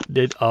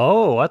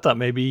 I thought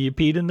maybe you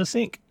peed in the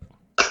sink.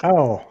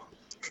 Oh,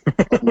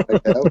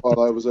 Yeah, while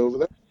I was over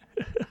there.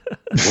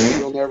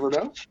 You'll never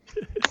know.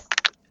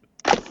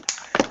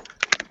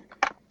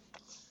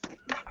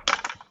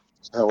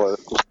 How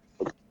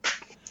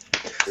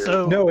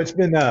So no, it's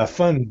been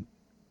fun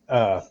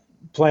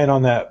playing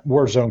on that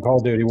Warzone, Call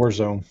of Duty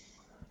Warzone.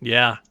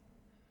 yeah,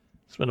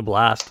 it's been a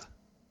blast.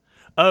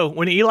 Oh,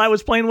 when Eli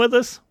was playing with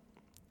us,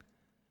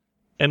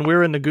 and we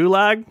were in the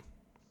gulag,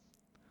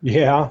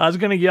 Yeah, I was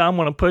gonna I'm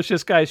gonna push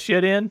this guy's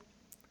shit in,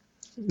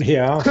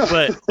 yeah.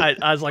 but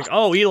I was like,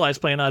 oh, Eli's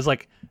playing. I was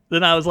like,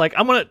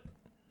 I'm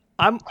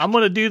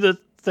gonna do the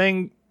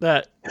thing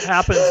that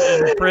happens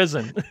in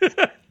prison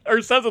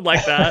or something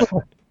like that.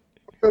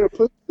 gonna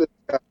put this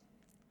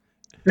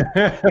I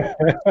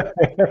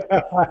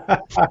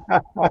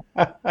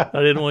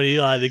didn't want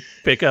Eli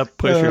to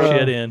push your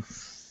shit in.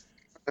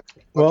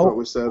 Well, what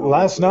we said.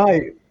 last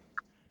night.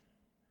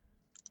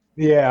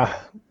 Yeah.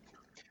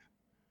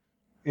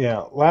 Yeah,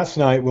 last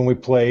night when we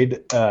played,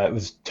 it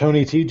was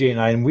Tony, TJ, and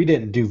I, and we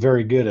didn't do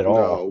very good at No,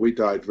 all, we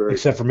died very.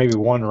 except for maybe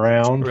one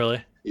round.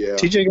 Really? Yeah.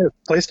 TJ got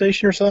a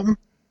PlayStation or something?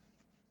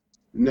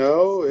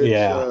 No, it's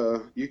Yeah.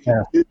 you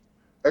can get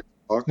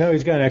Xbox. No,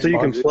 he's got an So you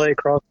can Xbox. play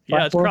across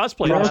Yeah, it's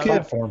crossplay Cross now.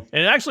 platform.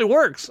 And it actually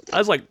works. I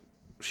was like,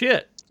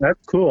 shit. That's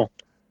cool.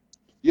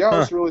 Yeah, I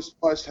was really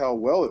surprised how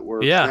well it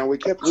works. Yeah. Now we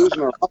kept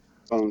losing our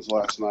phones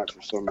last night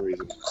for some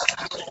reason.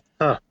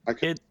 Huh. I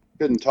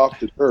couldn't talk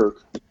to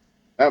Dirk.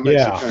 That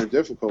makes it kind of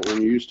difficult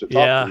when you used to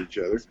talk to each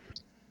other.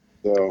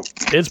 So.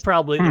 It's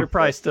probably they're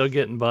probably still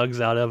getting bugs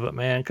out of it,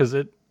 man. Because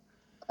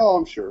Oh,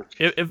 I'm sure.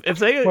 if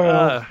they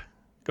Well-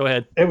 go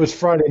ahead. It was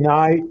Friday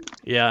night,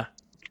 Yeah.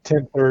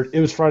 10:30. It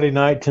was Friday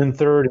night,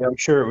 10:30. I'm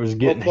sure it was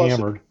getting plus-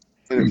 hammered,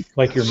 And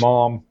like your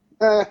mom.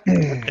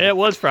 It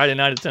was Friday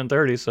night at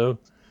 10:30, so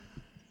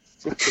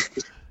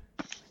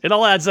it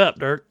all adds up,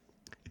 Dirk.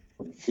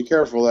 Be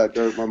careful of that,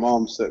 Dirk. My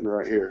mom's sitting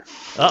right here.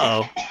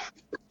 Uh oh.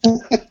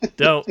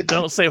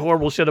 Don't say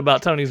horrible shit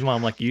about Tony's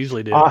mom like you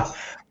usually do.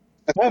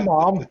 Hi,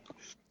 Mom.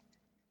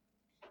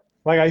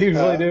 Like I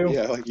usually do.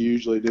 Yeah, like you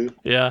usually do.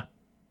 Yeah.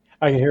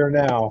 I can hear her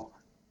now.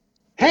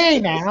 Hey,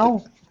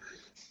 now.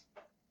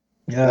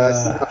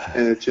 That's not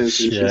paying attention.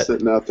 shit. She's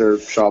sitting out there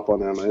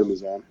shopping on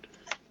Amazon.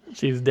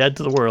 She's dead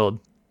to the world.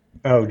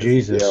 Oh,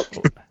 Jesus.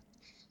 Yep.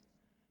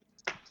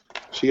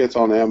 She gets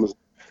on Amazon.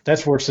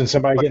 That's worse than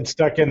somebody getting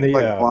stuck in the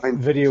Like blind.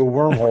 video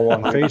wormhole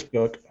on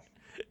Facebook.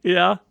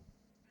 Yeah.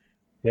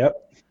 Yep.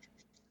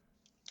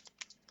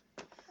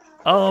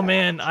 Oh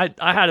man, I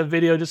had a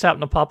video just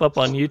happened to pop up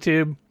on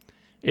YouTube.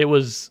 It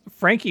was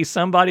Frankie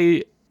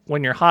somebody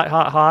when you're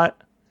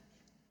hot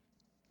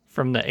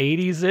from the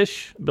 80s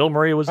ish. Bill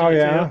Murray was in Oh, it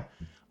yeah.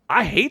 too.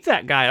 I hate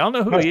that guy. I don't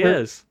know who he Buster?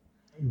 is.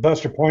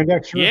 Buster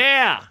Poindexter.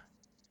 Yeah.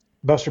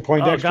 Buster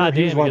Poindexter. God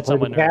He's damn, one get for the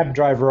someone there. cab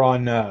driver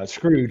on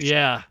Scrooge.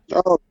 Yeah.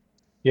 Oh,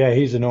 Yeah,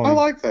 he's annoying. I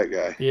like that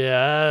guy.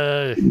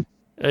 Yeah.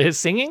 His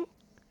singing?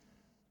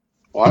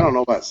 Well, I don't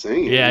know about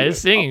singing. Yeah, his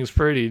but singing's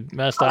pretty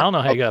messed up. I don't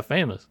know how he got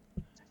famous.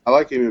 I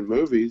like him in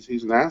movies.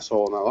 He's an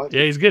asshole, and I like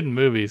Yeah, he's good in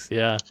movies.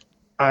 Yeah.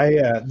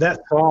 That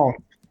song.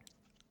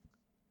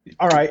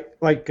 All right,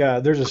 like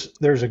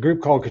there's a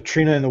group called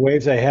Katrina and the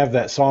Waves. They have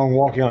that song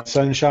 "Walking on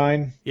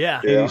Sunshine."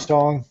 Yeah. 80s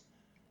song.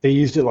 They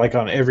used it like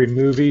on every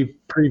movie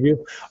preview.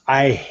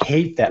 I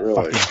hate that Really?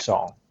 fucking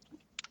song.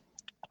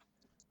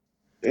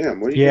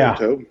 Damn, what are you Yeah.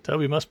 doing, Tobe?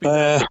 Toby must be.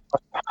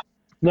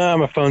 No,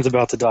 my phone's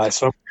about to die,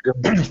 so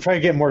Try to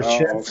get more Oh,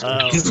 chips.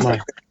 Oh,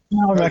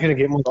 no, I'm not going to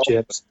get more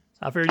chips.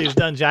 I figured he was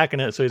done jacking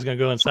it, so he's gonna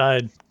go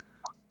inside.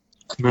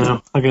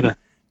 No, I got to.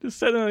 Just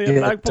sitting on the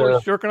Yeah, back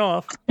porch, jerking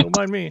off. Don't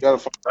mind me. You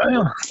gotta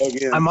plug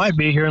in. I might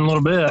be here in a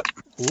little bit.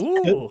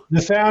 Ooh,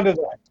 The sound of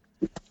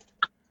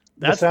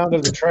that's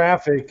the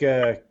traffic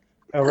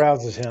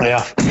arouses him.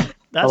 Yeah, I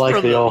that's like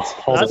for the all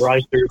that's- the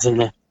Ricers and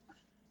the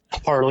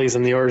Harleys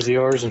and the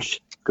RZRs and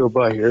go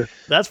by here.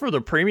 That's for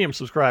the premium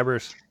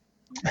subscribers.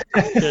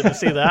 Didn't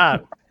see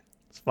that.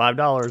 It's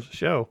 $5 a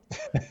show.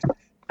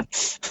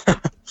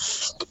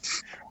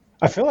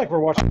 I feel like we're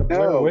watching the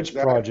Blair No, Witch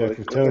exactly. Project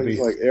with That Toby. thing's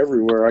like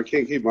everywhere. I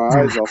can't keep my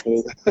eyes off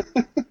it.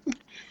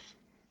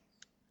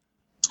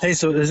 Hey,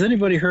 so has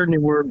anybody heard any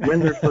word when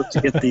they're supposed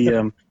to get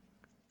the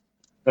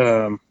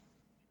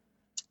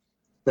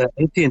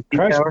AT&T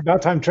Christ, tower?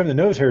 about time to trim the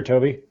nose hair,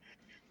 Toby.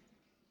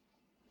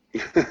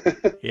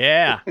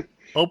 Yeah.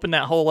 Open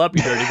that hole up,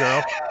 you dirty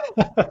girl.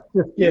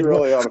 You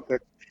really ought to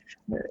pick.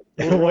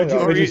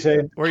 What'd you say?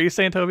 What were you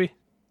saying, Toby?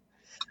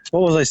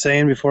 What was I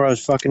saying before I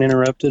was fucking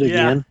interrupted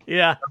again?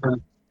 Yeah.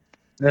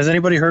 Has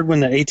anybody heard when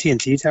the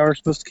AT&T tower is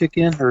supposed to kick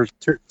in or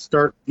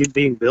start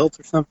being built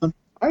or something?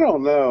 I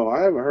don't know.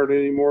 I haven't heard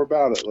any more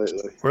about it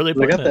lately. Where are they They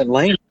putting got that it?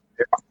 lane.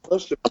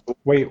 Supposed to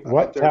Wait,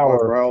 what out there by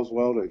tower? Browse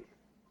Welding.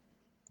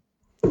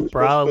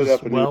 Browse put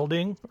up a new-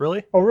 welding?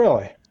 Really? Oh,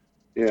 really?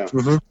 Yeah,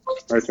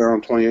 Mm-hmm. right there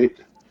on 28.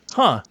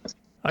 Huh.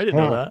 I didn't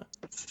know Huh.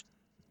 that.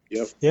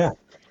 Yep. Yeah.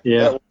 Yeah,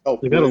 That will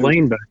help they got a with-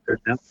 lane back there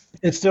now.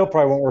 It still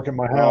probably won't work at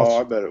my Oh, I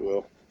house. bet it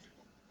will.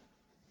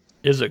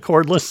 Is it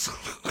cordless?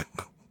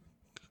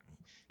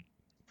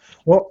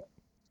 Well,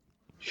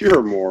 You're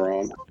a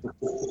moron.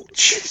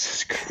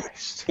 Jesus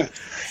Christ.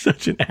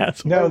 Such an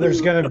asshole. No,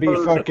 there's going to be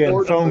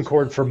fucking phone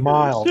cord for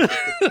miles.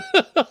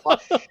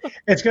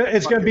 It's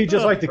gonna be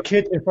just like the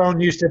kitchen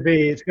phone used to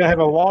be. It's gonna have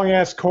a long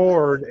ass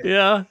cord,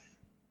 Yeah.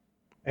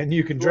 and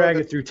you can drag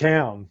it through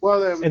town,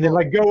 Well, and then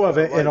let go of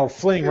it, and it'll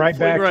fling right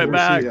back. right to the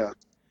back. receiver.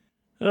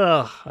 Yeah.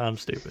 Ugh, I'm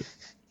stupid.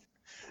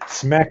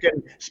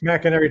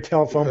 smacking every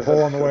telephone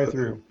pole on the way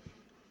through.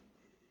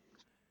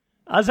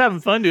 I was having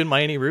fun doing my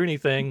Annie Rooney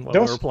thing while we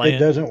were It playing.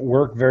 doesn't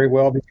work very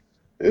well.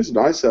 It's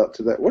nice out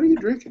today. What are you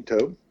drinking,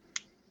 Tobe?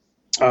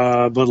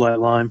 Bud Light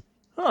Lime.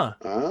 Huh.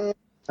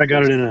 I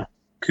got it in a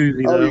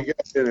koozie Oh, though. you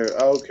got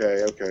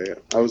it. Okay.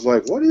 I was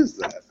like, what is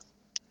that?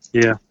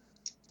 Yeah,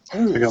 I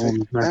don't I got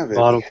think one I have nice it.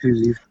 bottle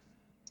koozie.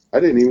 I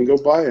didn't even go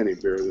buy any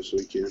beer this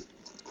weekend.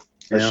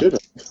 I Yeah. should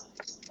have.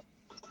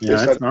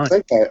 Yeah, it's nice.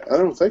 I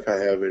don't think I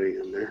have any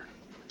in there.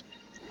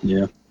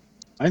 Yeah,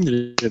 I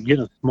ended up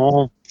getting a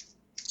small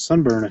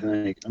sunburn. I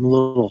think I'm a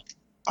little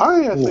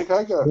I think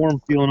I got warm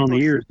feeling on the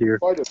ears here.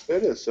 quite a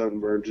bit of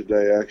sunburn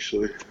today,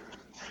 actually.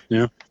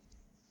 I'll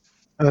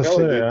Kelly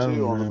say, did I too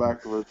don't on the know.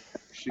 back of her.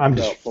 She I'm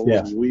got just- full yeah.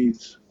 of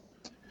weeds.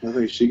 I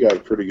think she got a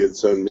pretty good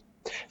sun.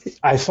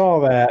 I saw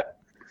that.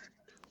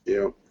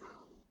 Yeah.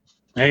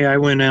 Hey, I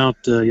went out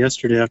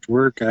yesterday after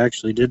work. I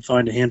actually did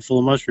find a handful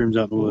of mushrooms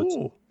out in the woods.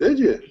 Ooh. Did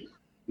you?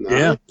 No.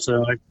 Yeah,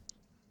 so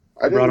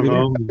I brought 'em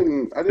home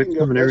and I didn't fixed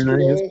go 'em and everything.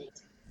 yesterday.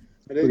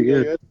 I didn't pretty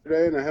go good.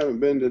 yesterday, and I haven't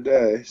been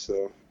today.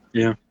 So.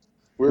 Yeah.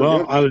 We're well,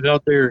 good. I was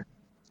out there.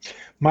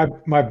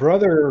 My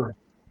brother.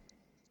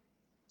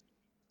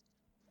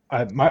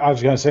 I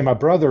was going to say my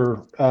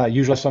brother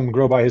usually lets them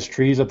grow by his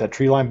trees up that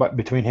tree line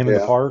between him and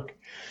the Yeah. park.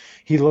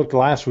 He looked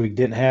last week,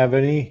 didn't have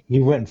any. He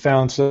went and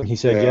found some. He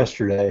said Yeah.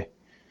 yesterday,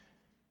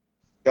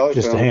 Kelly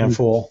just a found-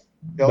 handful,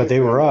 Kelly but they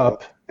were found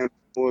up. a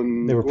handful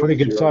in They were pretty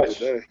good woods the other size.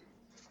 day.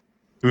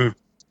 Hmm.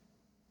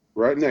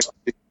 Right next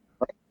to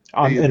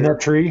In that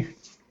tree.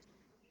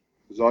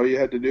 is all you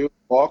had to do.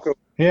 Walk over.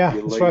 Yeah,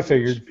 You that's what I lazy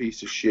figured.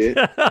 Piece of shit.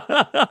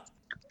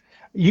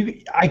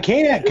 I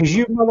can't because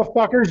you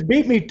motherfuckers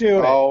beat me to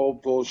it. Oh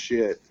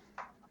bullshit!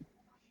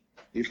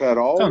 You've had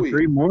all Found week.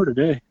 3 more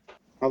today.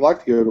 I'd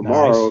like to go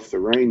tomorrow Nice.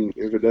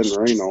 if it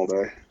doesn't rain all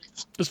day.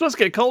 It's supposed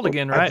to get cold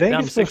again, right? I think Down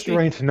it's to supposed 60. to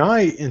rain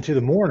tonight into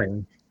the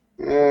morning.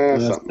 Something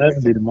like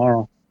 70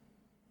 tomorrow.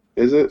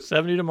 that. Is it?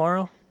 70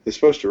 tomorrow. It's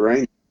supposed to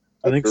rain.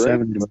 I think Rain?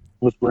 70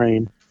 with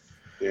rain.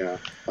 Yeah,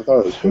 I thought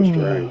it was supposed to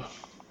rain. I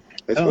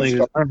It's don't supposed think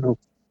to it's, I don't know.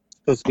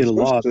 It's supposed to get a It's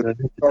lot. supposed But I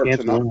think the start chance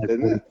is tonight, only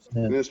isn't it?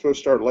 40%. and it's supposed to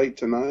start late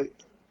tonight.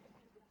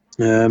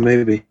 Yeah,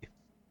 maybe.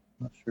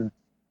 Not sure.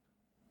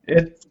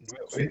 It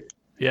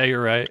Yeah,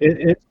 you're right.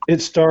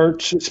 it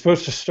starts. It's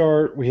supposed to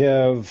start. We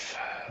have.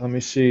 Let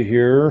me see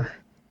here.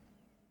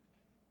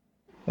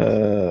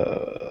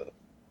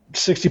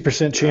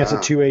 60% chance Yeah.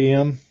 at 2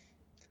 a.m.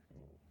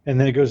 And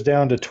then it goes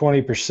down to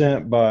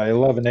 20% by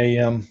 11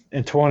 a.m.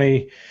 and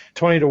 20%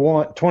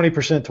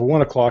 to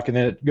 1 o'clock, and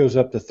then it goes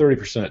up to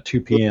 30% at 2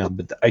 p.m.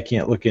 But I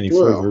can't look any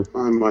Well, further.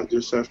 I might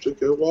just have to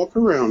go walk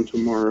around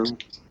tomorrow.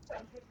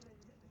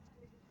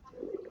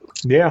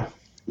 Yeah.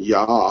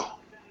 Yeah.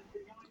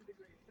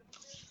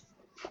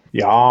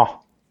 Yeah.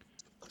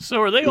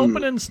 So are they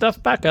opening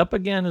stuff back up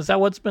again? Is that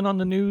what's been on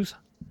the news?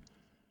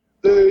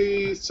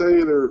 They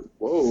say they're.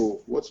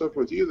 Whoa, what's up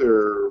with you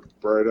there,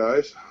 Bright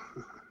Eyes?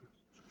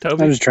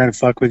 Toby? I'm just trying to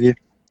fuck with you.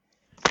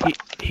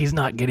 He's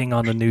not getting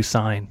on the new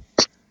sign.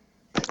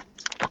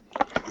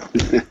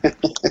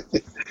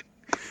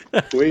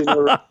 We ain't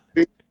never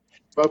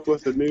up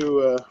with a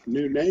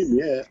new name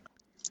yet.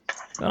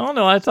 I don't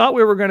know. I thought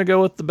we were going to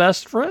go with the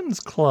Best Friends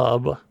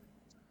Club.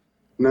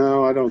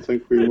 No, I don't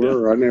think we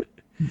were. I never.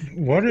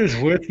 What is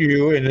with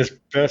you in this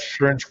best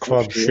friends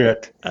club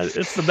shit?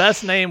 It's the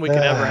best name we could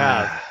ever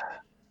have.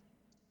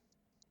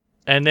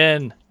 And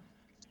then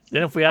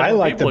if we had I more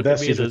like people, the it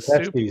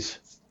could be besties.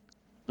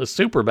 the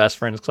Super Best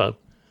Friends Club.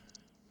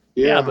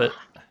 Yeah, Yeah, but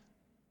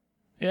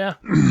yeah.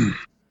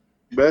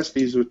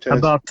 besties with How test.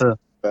 about the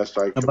Best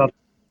I can. about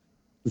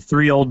the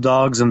 3 old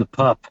dogs and the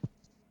pup?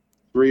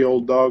 3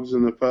 old dogs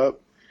and the pup.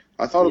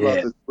 I thought about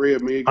Yeah. the 3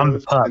 amigos. I'm the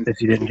pup. and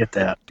If you didn't get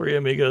that, 3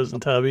 amigos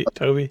and Toby.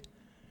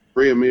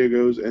 3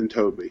 amigos and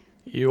Toby.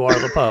 You are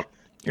the pup.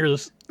 You're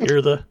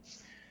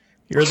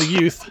the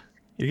youth.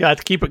 You got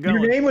to keep it Your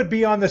going. name would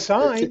be on the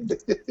sign.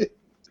 I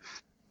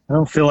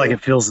don't feel like it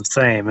feels the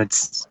same.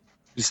 It's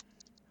just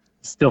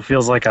it still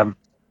feels like I'm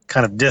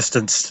kind of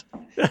distanced.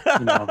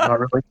 I'm not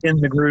really in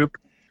the group.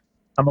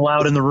 I'm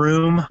allowed in the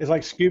room. It's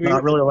like Scooby.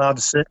 Not really allowed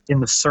to sit in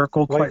the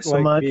circle quite so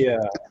much.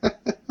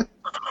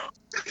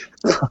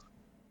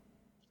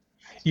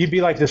 You'd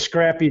be like the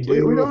scrappy We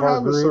dude don't of our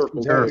have a group. circle.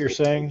 Is that what you're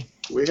saying?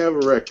 We have a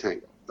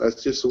rectangle.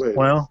 That's just the way it is.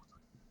 Well,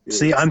 Yeah.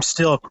 see, I'm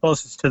still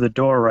closest to the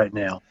door right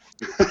now,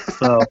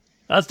 so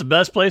That's the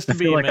best place to I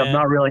feel be, like man. I'm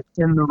not really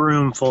in the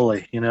room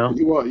fully. You know.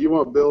 You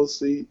want Bill's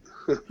seat?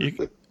 You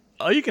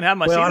can have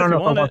my Well, seat I don't if know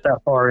you if I want want it.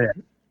 that far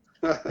in.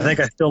 I think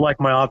I still like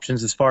my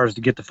options as far as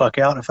to get the fuck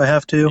out if I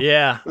have to.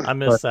 Yeah, I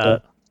miss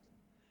But,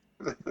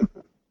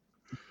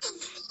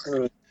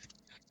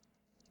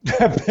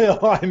 that. Bill,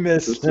 I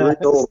miss the 3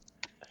 that. old.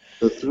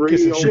 The 3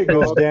 Because some old shit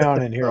goes dogs.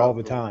 down in here all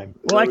the time.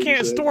 Well, I What you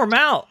can't said? store them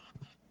out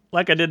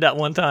like I did that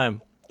one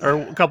time or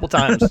a couple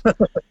times.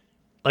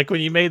 Like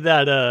when you made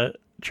that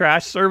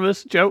trash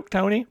service joke,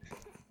 Tony.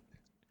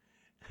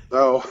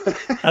 Oh.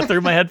 I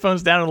threw my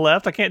headphones down and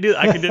left. I can't do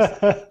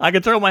that. I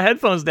could throw my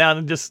headphones down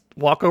and just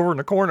walk over in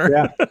the corner.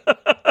 Yeah.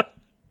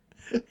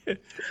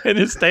 And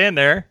just stand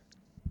there.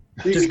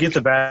 Just get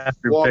the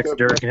bathroom Walk fixed, up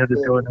Derek, and he'll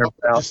just go in there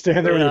without. Just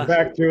stand there with your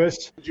back to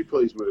us. Would you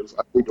please move?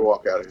 I need to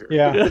walk out of here.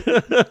 Yeah.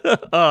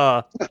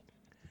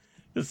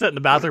 Just sit in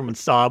the bathroom and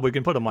sob. We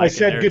can put a mic I in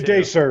said, there, good day,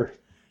 too. sir.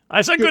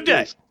 I said good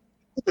day.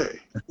 Hey.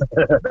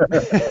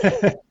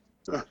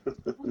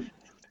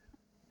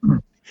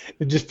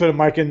 Just put a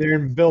mic in there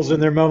and Bill's in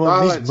there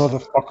mumbling, these Silence.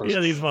 motherfuckers. Yeah,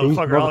 these motherfuckers.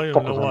 I don't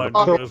even know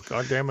motherfuckers what.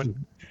 are- God damn it.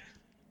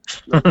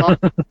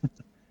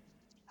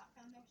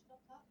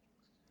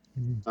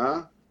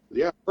 Huh?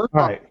 Yeah. All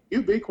right.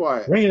 You be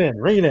quiet. Ring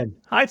it in.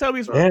 Hi,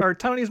 Toby's Yeah. or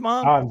Tony's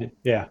mom.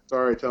 Yeah.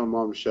 Sorry, tell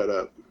mom to shut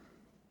up.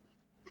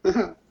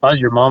 Well,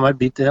 your mom might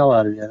beat the hell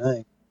out of you, I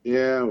think.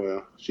 Yeah,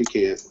 well, she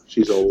can't.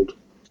 She's old.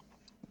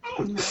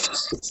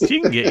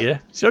 She can get you.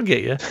 She'll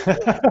get you.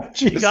 You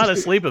Jesus. gotta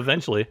sleep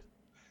eventually.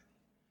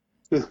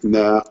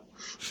 Nah.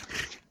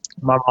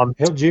 My mom,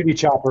 He'll Judy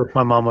chopper.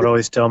 my mom would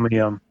always tell me,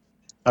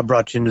 I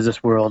brought you into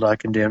this world. I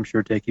can damn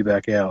sure take you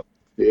back out.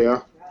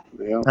 Yeah.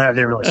 Yeah. That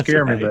didn't really That's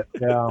scare me, right.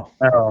 but Yeah.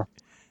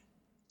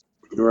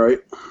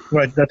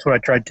 Right. that's what I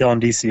tried telling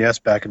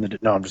DCS back in the day.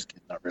 No, I'm just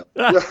kidding. Not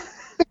really.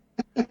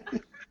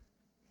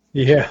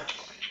 Yeah.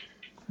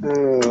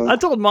 I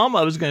told Mom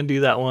I was going to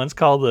do that once.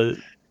 Call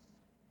the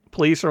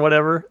police or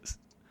whatever.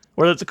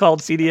 What is it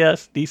called?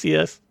 CDS?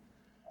 DCS?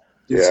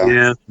 Yeah.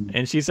 Yeah.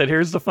 And she said,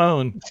 "Here's the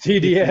phone."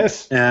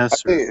 TDS. Yeah. I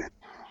Sir. think,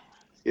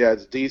 yeah,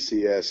 it's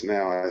DCS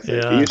now, I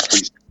think. Yeah. It used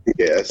to be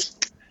CPS.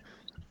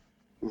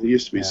 It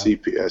used to be Yeah.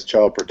 CPS,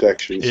 Child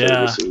Protection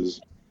Yeah.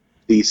 Services.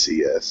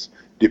 DCS,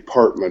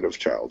 Department of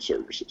Child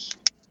Services.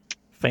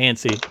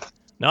 Fancy.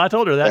 No, I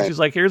told her that. Hey. She's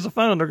like, "Here's the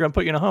phone. They're going to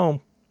put you in a home."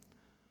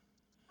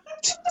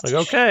 Like,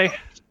 okay.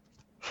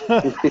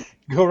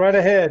 Go right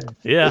ahead.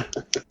 Yeah.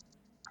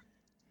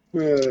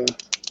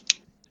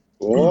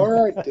 All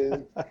right,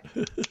 then.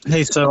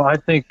 Hey, so I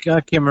think,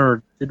 I can't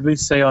remember, did we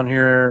say on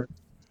here,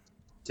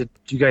 did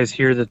you guys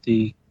hear that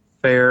the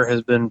fair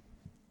has been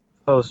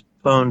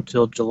postponed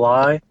till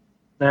July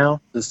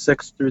now, the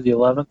 6th through the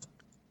 11th?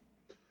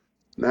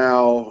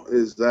 Now,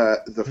 is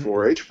that the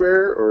 4-H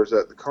fair or is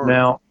that the carnival?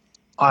 Now,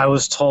 I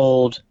was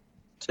told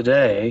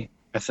today,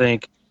 I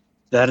think,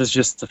 that is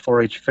just the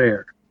 4-H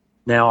fair.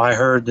 Now, I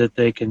heard that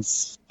they can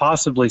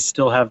possibly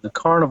still have the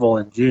carnival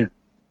in June.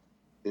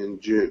 In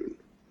June.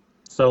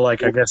 So,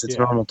 like, I guess it's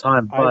Yeah. normal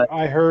time. But,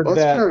 I heard Well,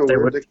 that's that. kind of they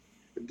weird. would-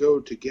 They go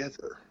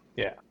together.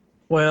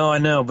 well, I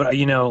know, but,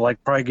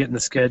 like, probably getting the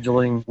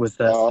scheduling with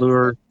that Oh.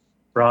 lure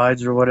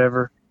rides or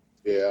whatever.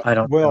 Yeah. I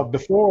don't Well, know.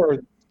 before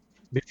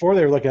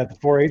they were looking at the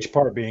 4-H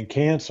part being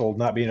canceled,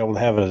 not being able to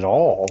have it at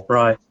all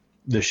Right.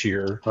 this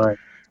year, Right.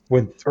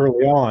 with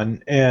early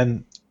on,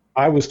 and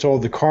I was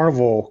told the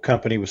carnival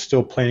company was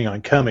still planning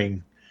on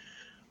coming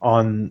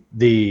on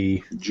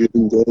the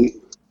June date.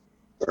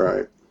 All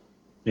right.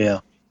 Yeah.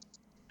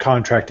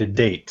 contracted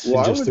dates. Well,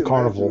 and I just would the imagine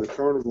carnival. the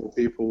carnival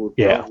people would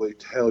Yeah. probably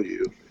tell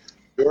you.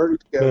 You already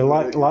But a scheduled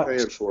lot- it, you're lot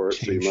paying for it,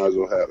 so you changed. might as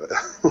well have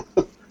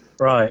it.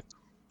 Right.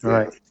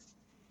 Right.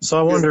 So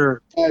I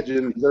wonder.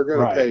 Imagine they're going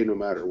Right. to pay no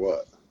matter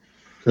what.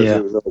 Because Yeah.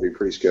 it was already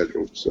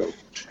pre-scheduled, so.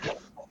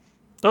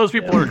 Those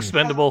people are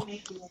expendable.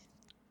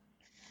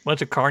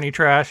 Bunch of carny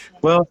trash.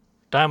 Well,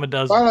 Dime a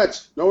dozen.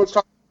 Silence! No one's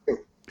talking.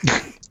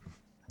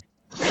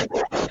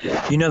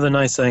 you know the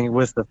nice thing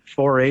with the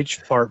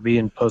 4-H part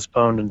being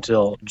postponed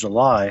until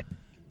July,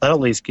 that at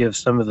least gives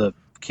some of the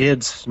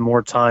kids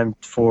more time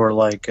for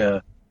like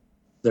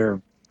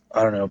their,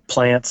 I don't know,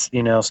 plants,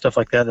 you know, stuff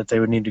like that they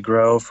would need to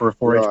grow for a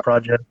 4-H Right.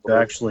 project to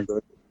actually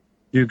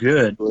do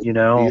good, you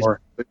know,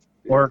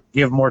 or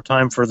give more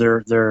time for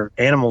their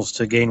animals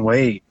to gain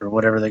weight or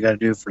whatever they got to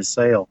do for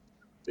sale,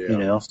 Yeah. you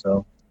know.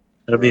 So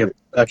it'll be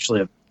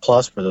actually a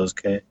plus for those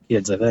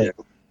kids, I think.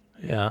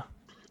 Yeah.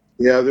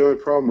 Yeah, the only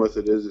problem with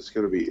it is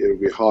it'll be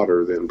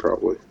hotter then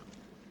probably.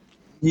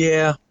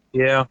 Yeah.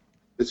 Yeah.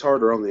 It's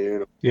harder on the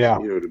animal, Yeah.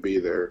 to be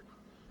there.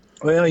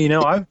 Well, you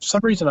know, for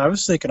some reason I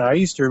was thinking I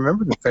used to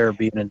remember the fair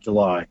being in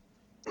July,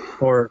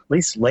 or at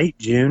least late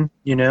June.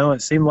 You know,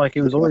 it seemed like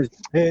it was always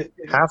It,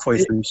 halfway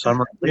through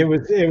summer. it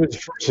was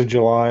 1st of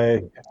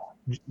July,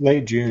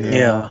 late June.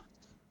 Yeah.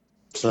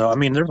 So I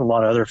mean, there's a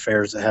lot of other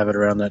fairs that have it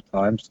around that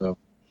time. So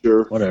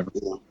Sure. whatever.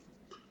 Yeah.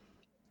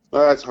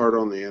 Well, that's hard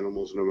on the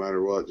animals no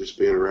matter what, just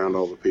being around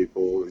all the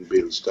people and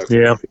being stuck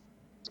Yeah. with people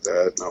like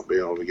that, not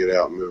being able to get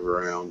out and move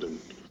around. And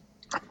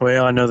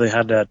Well, I know they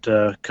had that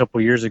a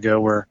couple years ago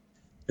where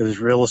it was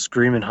real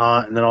screaming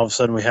hot, and then all of a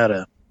sudden we had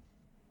a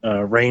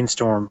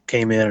rainstorm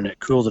came in and it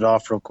cooled it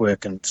off real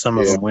quick, and some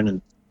of Yeah. them went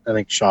in, I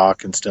think,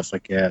 shock and stuff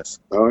like that.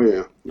 oh,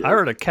 yeah. I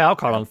heard a cow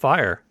caught on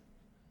fire.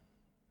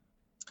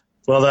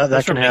 Well, that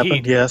That's can from the happen.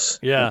 heat. Yes.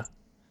 Yeah.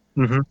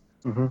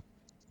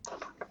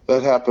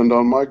 That happened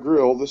on my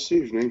grill this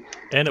evening.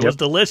 And it Yep. was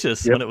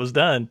delicious Yep. when it was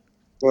done.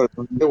 But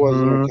it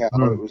wasn't a cow,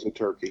 Mhm. it was a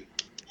turkey.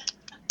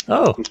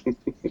 Oh.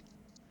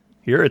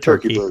 You're a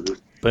turkey. Burger.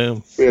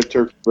 Boom. We had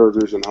turkey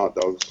burgers and hot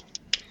dogs.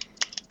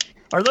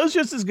 Are those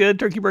just as good,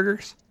 turkey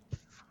burgers?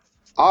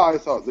 I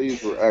thought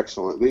these were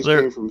excellent. These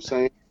They're- came from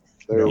Sam.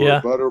 They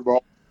Yeah. were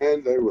butterball,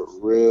 and they were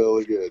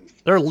really good.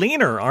 They're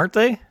leaner, aren't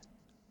they?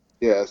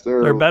 Yes,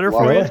 they're They're better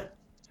for light, you?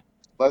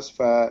 less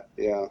fat.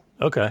 Yeah,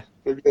 Okay.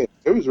 they're good.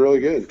 It was really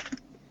good.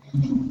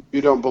 If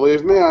you don't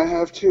believe me, I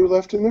have 2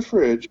 left in the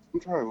fridge.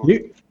 Try one.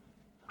 You,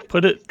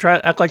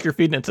 Act like you're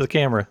feeding it to the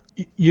camera.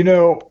 you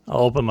know,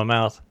 I'll open my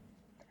mouth.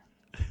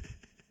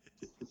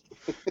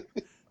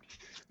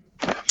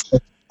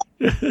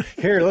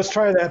 here, let's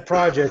try that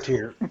project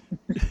here.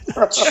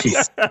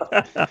 Jeez.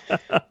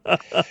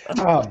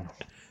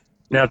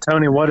 Now,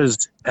 Tony,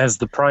 has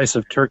the price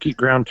of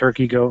ground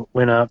turkey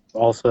went up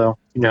also?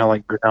 You know,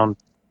 like ground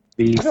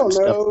beef I don't and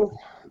stuff. know.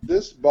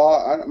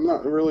 I'm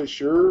not really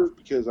sure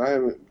because I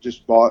haven't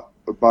just bought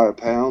by a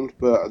pound,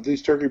 but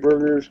these turkey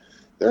burgers,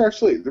 they're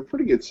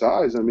pretty good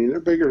size. I mean, they're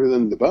bigger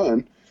than the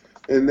bun.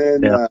 And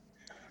then Yeah.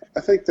 I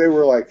think they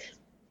were like,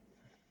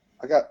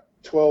 I got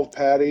 12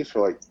 patties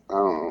for like, I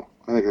don't know,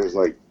 I think it was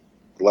like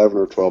 11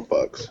 or 12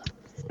 bucks.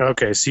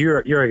 Okay, so you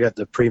already got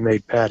the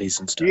pre-made patties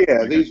and stuff.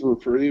 Yeah, these are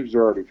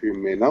already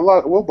pre-made. And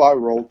we'll buy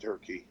rolled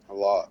turkey a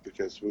lot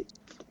because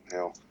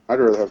I'd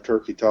rather have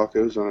turkey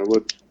tacos than I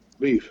would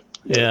beef.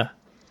 Yeah.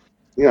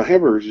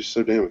 Hamburgers are just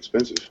so damn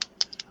expensive.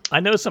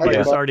 I know somebody Yeah.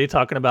 was already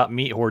talking about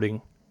meat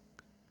hoarding.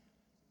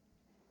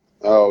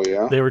 Oh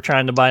yeah, They were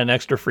trying to buy an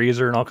extra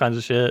freezer and all kinds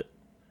of shit.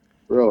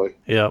 really?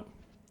 Yep.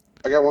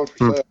 I got one for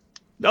sale.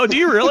 Oh, do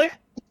you really?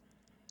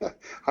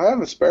 I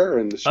have a spare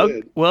in the Oh,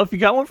 shed. well, if you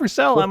got one for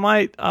sale, I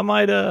might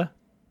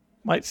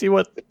see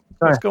what's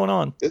going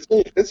on.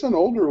 It's an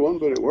older one,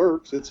 but it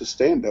works. It's a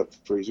stand-up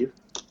freezer.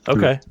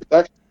 Okay.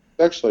 It's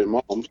actually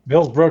Mom's,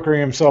 Bill's brokering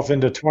himself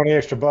into 20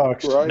 extra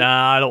bucks. right?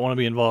 Nah, I don't want to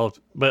be involved,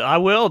 but I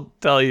will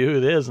tell you who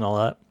it is and all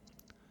that.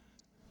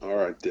 All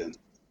right then.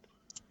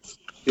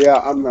 Yeah,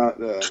 I'm not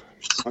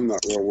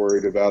real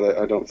worried about it.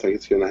 I don't think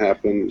it's going to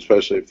happen,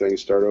 especially if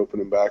things start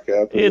opening back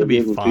up. And It'll they're be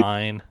giving people-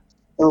 fine.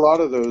 a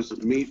lot of those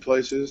meat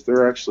places,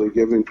 they're actually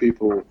giving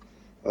people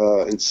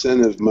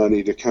incentive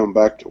money to come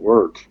back to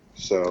work.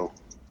 So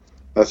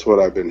that's what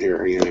I've been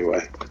hearing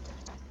anyway.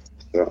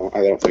 So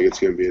I don't think it's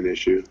going to be an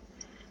issue.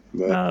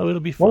 But No, it'll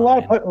be fine.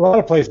 Well, a lot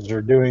of places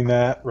are doing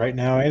that right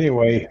now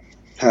anyway.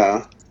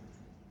 huh?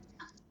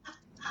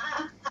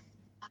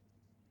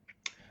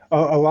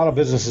 A lot of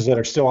businesses that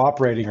are still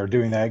operating are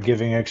doing that,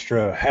 giving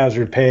extra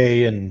hazard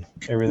pay and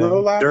everything.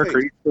 No laughing. Dirk, are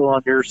you still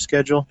on your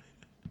schedule?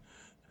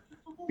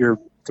 Your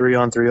 3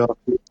 on 3 off?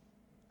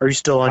 Are you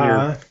still on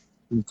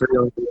your 3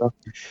 on 3 off?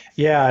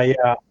 Yeah.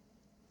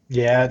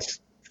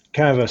 It's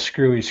kind of a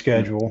screwy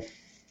schedule.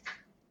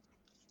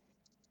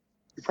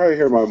 You probably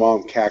hear my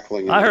mom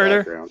cackling in I the heard her.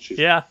 background. She's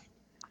Yeah.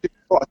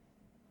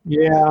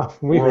 Yeah,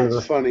 we heard world's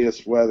her.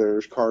 funniest weather.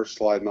 There's cars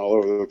sliding all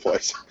over the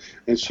place,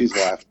 and she's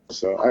laughing.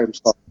 So I'm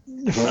sorry.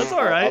 That's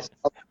all right.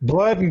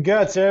 Blood and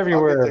guts I'll get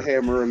everywhere. the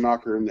hammer and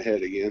knock her in the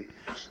head again.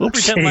 We'll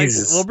pretend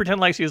Jesus.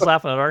 like she was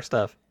laughing at our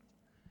stuff.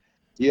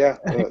 Yeah,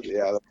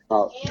 yeah.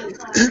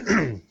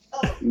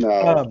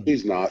 No,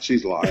 she's not.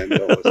 She's lying.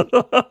 Don't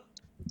listen.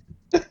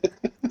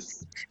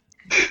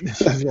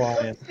 She's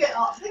lying. Look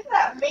at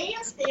that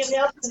man standing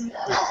up and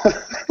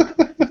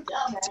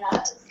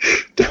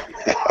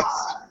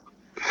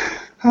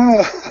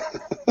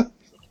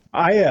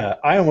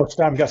I almost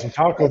stopped and got some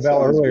Taco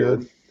Bell earlier.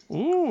 Good.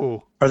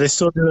 Ooh. Are they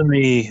still doing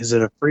is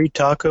it a free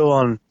taco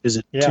on, is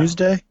it Yeah.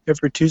 Tuesday?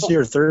 Every Tuesday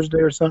or Thursday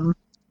or something?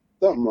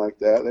 Something like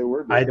that. They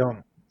were. I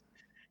don't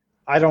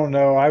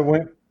know. I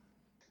went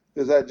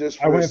Is that just?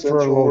 For for a essential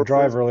little workers?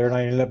 drive earlier, and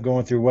I ended up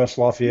going through West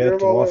Lafayette You're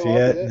to all the way Lafayette,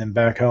 Lafayette? and then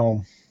back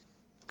home.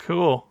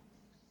 Cool.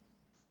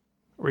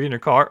 Were you in your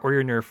car? Were you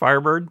in your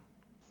Firebird?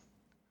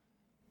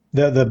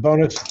 The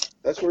bonus,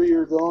 That's where you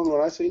were going when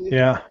I seen you.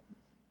 yeah,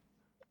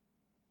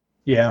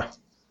 yeah,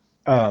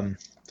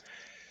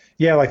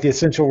 yeah, like the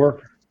essential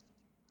work.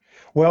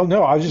 Well,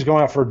 no, I was just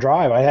going out for a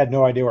drive. I had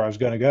no idea where I was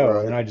going to go,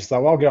 Right. and I just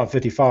thought, well, I'll get on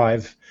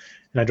 55,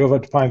 and I drove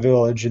up to Pine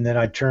Village, and then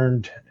I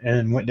turned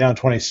and went down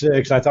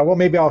 26. I thought, well,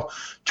 maybe I'll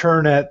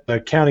turn at the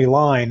county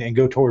line and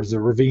go towards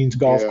the Ravines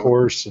Golf Yeah.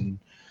 Course and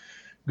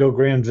go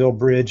Granville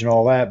Bridge and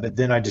all that, but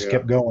then I just Yeah.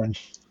 kept going.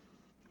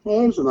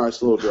 Well, it was a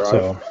nice little drive.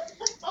 So,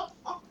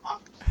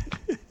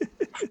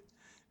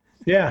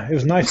 yeah, it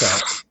was nice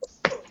out.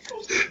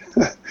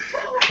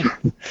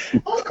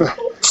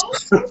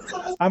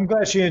 I'm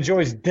glad she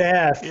enjoys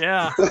death.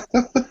 Yeah.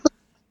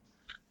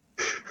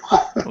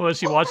 Was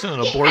she watching an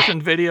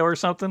abortion video or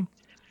something?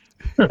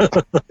 Oh,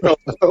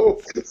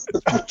 Oh,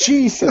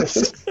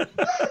 Jesus.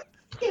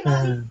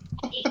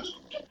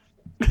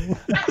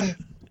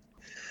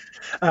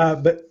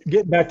 But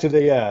getting back to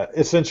the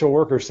essential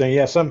workers thing,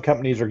 yeah, some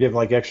companies are giving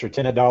like extra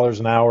 $10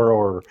 an hour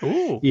or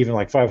Ooh. even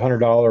like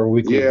 $500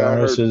 weekly yeah, I heard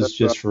bonuses that's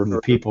just for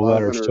the people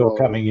that are still $500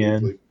 coming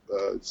in. weekly,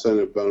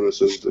 incentive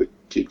bonuses to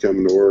keep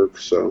coming to work.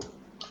 So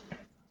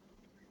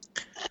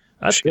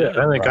That's Shit, good.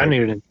 I think I Right.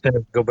 need an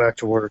incentive to go back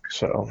to work.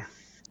 So,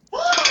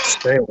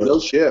 Stay with no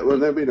shit.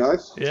 Wouldn't that be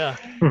nice? Yeah.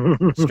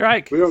 it.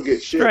 Strike. We don't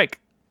get shit. Strike.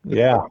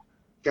 yeah,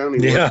 County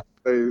Yeah.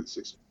 work,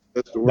 it's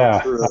to work No.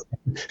 through it.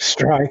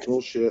 strike.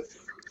 Bullshit.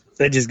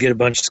 They just get a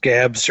bunch of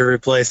scabs to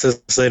replace us.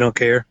 They don't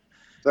care.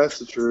 That's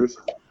the truth.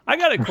 I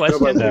got a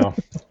question. No.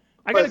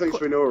 I I got a think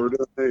we know what we're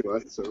doing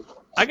anyway. So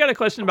I got a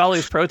question about all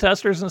these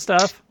protesters and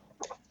stuff.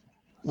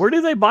 Where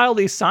do they buy all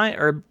these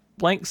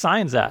blank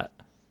signs at?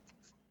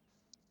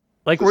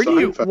 Like, The where do sign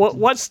you factory.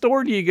 what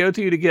store do you go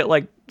to get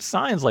like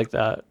signs like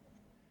that?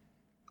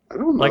 I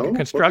don't know. Like a What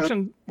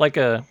construction, like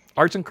a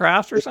arts and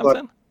crafts or It's like-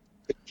 something? kind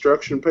of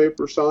construction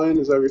paper sign?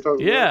 Is that what you're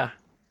talking about? Yeah.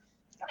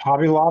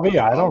 Hobby Lobby?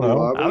 I don't know.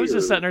 Hobby I was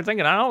just or- sitting there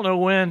thinking, I don't know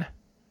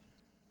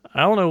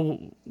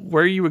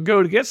where you would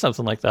go to get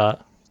something like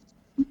that.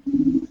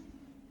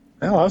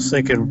 Well, I was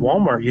thinking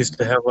Walmart used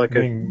to have like I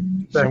a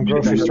mean, some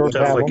grocery stores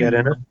stuff have like that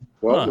them. in it.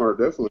 Walmart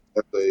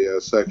definitely has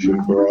a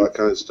section for all that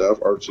kind of stuff,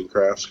 arts and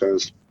crafts kind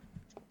of stuff.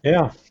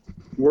 Yeah.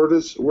 Where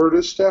does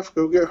Steph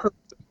go get her?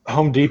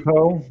 Home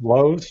Depot,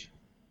 Lowe's,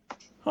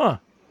 Huh.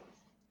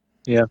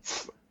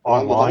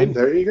 online,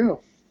 There you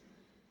go.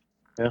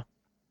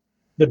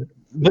 the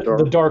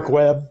dark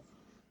web.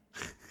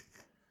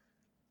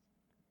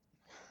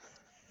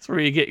 That's where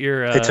you get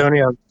your. Hey,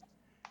 Tony,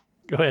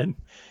 Go ahead.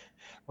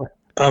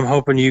 I'm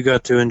hoping you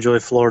got to enjoy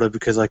Florida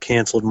because I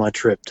canceled my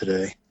trip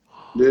today.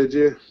 Did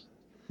you?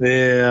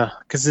 Yeah,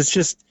 because it's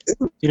just,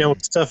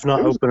 with stuff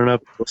not opening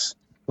up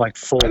like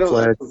I don't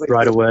full-fledged think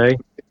right that's- away.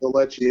 They'll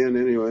let you in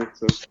anyway.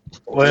 So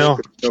Well,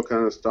 they're still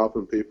kind of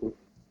stopping people.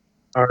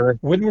 are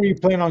When were you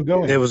planning on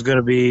going? they? It was going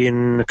to be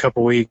in a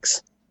couple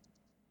weeks.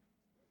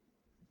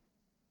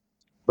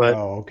 But,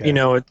 Oh, okay.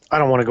 I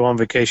don't want to go on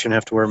vacation and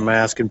have to wear a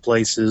mask in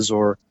places,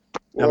 or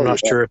Well, I'm not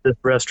yeah. sure if this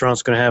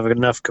restaurant's going to have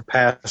enough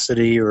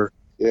capacity or,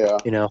 Yeah.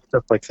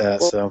 stuff like that.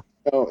 Well, So,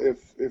 No,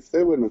 if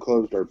they wouldn't have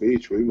closed our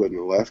beach, we wouldn't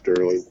have left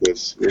early.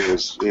 Because it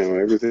was,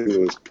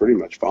 everything was pretty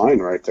much fine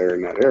right there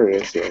in that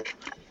area. So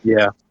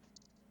yeah.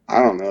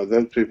 I don't know.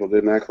 Those people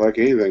didn't act like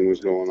anything was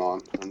going on.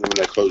 And then when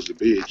they closed the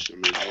beach, I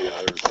mean,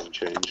 everything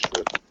changed.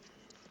 But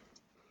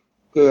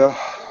yeah,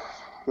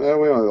 we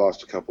only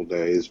lost a couple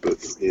days, but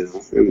it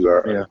was all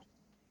right. Yeah.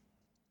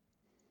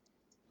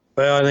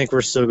 Well, I think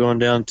we're still going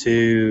down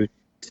to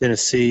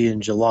Tennessee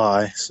in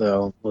July,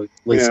 so we'll at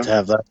least Yeah.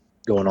 have that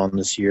going on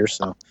this year.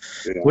 So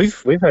Yeah. we've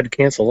had to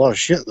cancel a lot of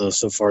shit though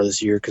so far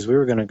this year because we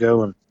were going to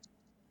go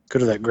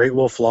to that Great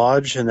Wolf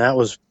Lodge, and that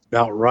was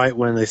about right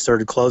when they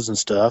started closing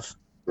stuff.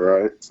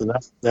 Right. So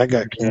that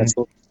got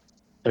canceled.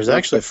 There's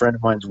actually a friend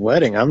of mine's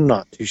wedding. I'm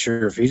not too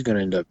sure if he's going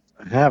to end up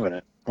having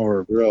it,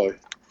 or Really.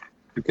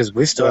 because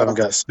we still haven't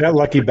got That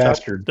lucky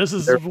bastard. This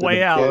is everything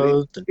way out.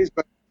 closed. He's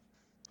back.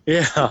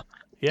 Yeah.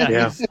 Yeah.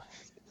 Yeah.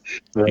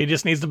 He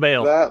just needs to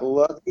bail. That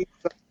lucky.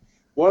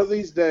 One of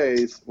these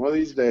days.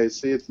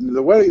 See,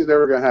 the wedding's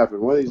never going to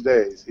happen. One of these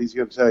days, he's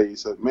going to tell you. He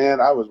said,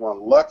 "Man, I was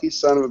one lucky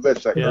son of a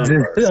bitch that Yeah.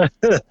 coronavirus."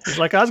 It's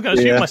like I was going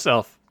to shoot Yeah.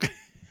 myself.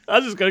 I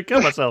was just going to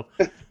kill myself.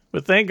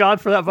 But thank God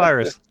for that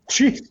virus.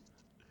 Jeez,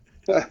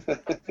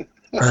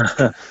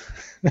 that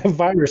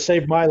virus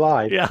saved my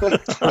life. Yeah.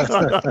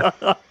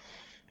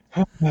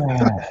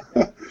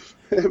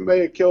 It may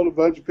have killed a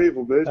bunch of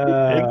people, but it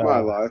saved my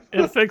life.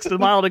 It fixed the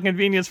mild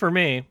inconvenience for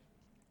me.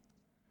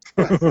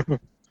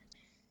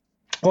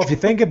 Well, if you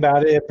think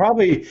about it, it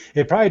probably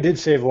did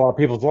save a lot of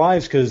people's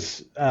lives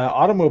because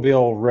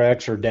automobile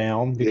wrecks are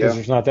down because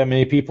there's not that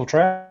many people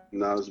traveling.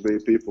 Not as many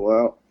people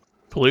out.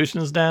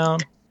 Pollution's down.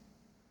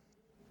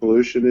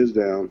 Pollution is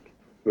down.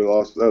 We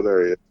lost. Oh,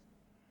 there he is.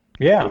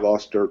 Yeah. We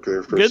lost Dirk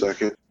there for Good. a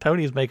second.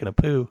 Tony's making a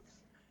poo.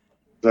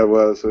 There's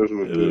my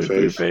Ooh, poo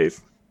face.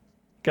 face.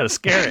 Gotta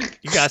scare it.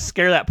 You gotta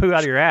scare that poo out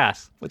of your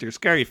ass with your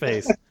scary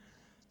face.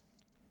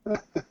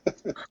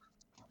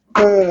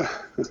 That's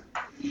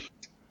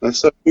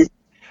so.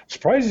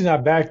 Surprised he's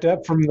not backed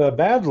up from the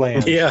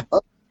Badlands. Yeah.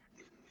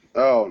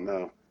 Oh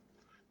no.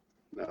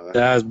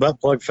 No. His butt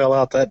plug fell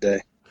out that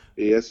day.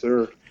 Yes,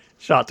 sir.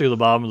 Shot through the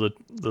bottom of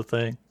the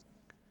thing.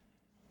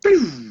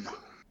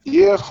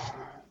 Yeah,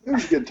 it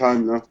was a good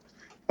time though.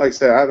 Like I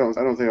said, I don't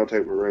think I'll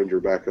take my Ranger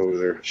back over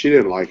there. She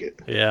didn't like it.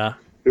 Yeah.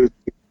 It was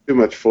too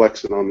much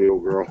flexing on the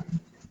old girl.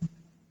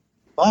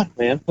 Fuck,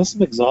 man. Put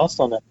some exhaust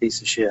on that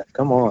piece of shit.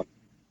 Come on.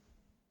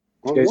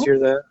 Did you guys hear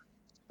that?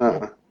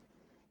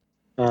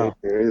 Oh,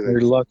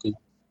 you're lucky.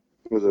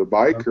 Was it a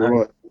bike or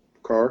what?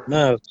 Car?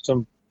 No,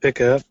 some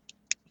pickup.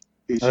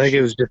 I think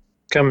it was just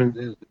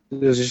coming. It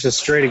was just a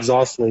straight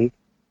exhaust leak.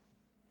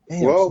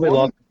 Damn, somebody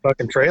lost the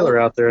fucking trailer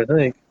out there, I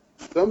think.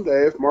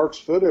 Someday, if Mark's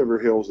foot ever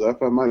heals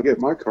up, I might get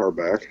my car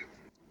back.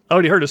 Oh,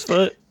 did he hurt his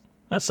foot?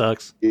 That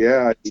sucks.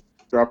 Yeah, he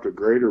dropped a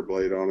grater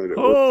blade on it at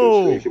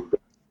Oh. work this week and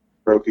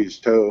broke his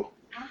toe.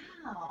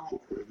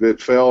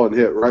 It fell and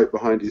hit right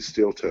behind his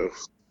steel toe.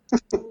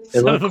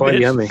 It looked quite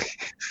yummy.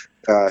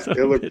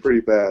 It looked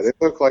pretty bad. It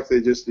looked like they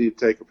just need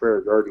to take a pair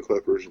of garden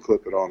clippers and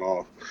clip it on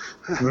off.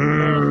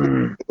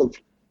 It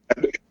looked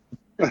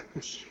bad.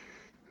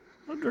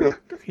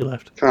 He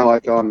left. Kind of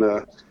like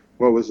on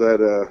what was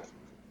that?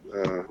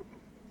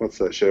 What's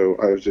that show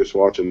I was just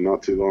watching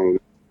not too long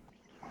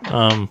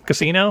ago?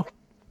 Casino.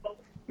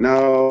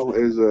 No,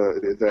 it was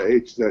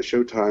that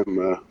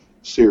Showtime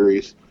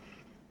series.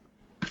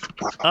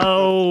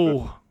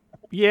 Oh,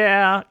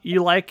 yeah,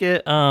 you like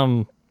it?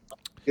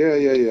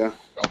 Yeah.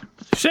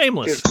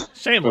 Shameless.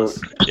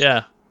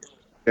 Yeah.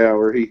 Yeah,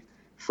 where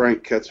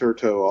Frank cuts her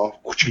toe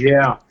off.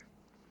 Yeah.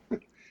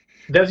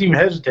 Doesn't even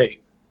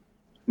hesitate.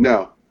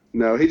 No,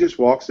 he just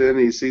walks in,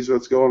 he sees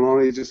what's going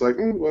on, he's just like,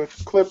 well,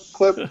 clip.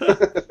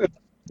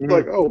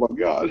 Like, oh my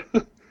God.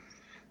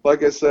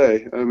 Like I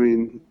say, I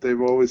mean, they've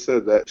always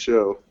said that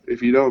show,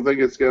 if you don't think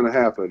it's going to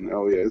happen,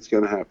 oh yeah, it's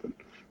going to happen.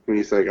 When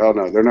you think, oh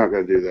no, they're not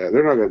going to do that.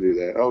 They're not going to do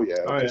that. Oh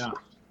yeah. Oh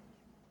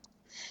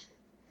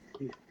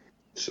yeah.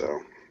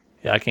 So.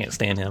 Yeah, I can't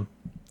stand him.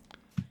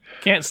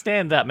 Can't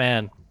stand that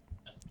man.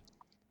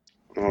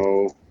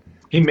 Oh.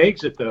 He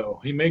makes it though.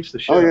 He makes the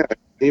show. Oh yeah,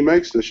 he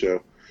makes the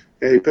show.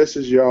 Yeah, he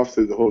pisses you off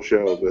through the whole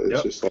show, but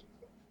it's just like.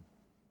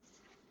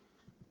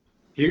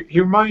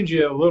 He reminds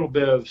you a little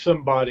bit of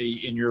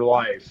somebody in your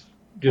life,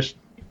 just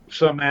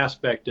some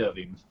aspect of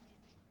him.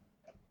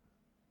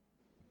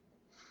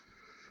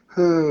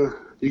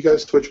 You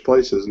guys switch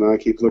places, and I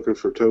keep looking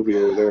for Toby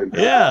over there.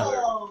 Yeah.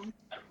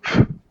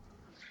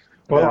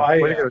 Well,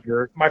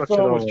 Yeah. my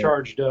phone was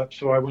charged up,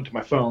 so I went to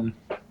my phone.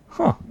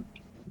 Huh.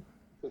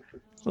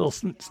 Little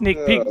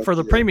sneak peek for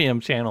the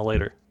premium channel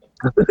later.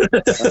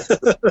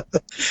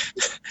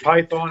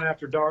 Python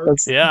After Dark.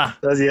 That's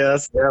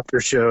the after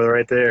show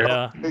right there.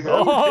 Yeah.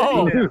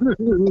 Oh.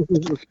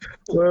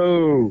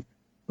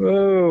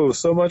 Whoa.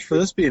 So much for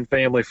this being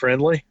family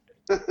friendly.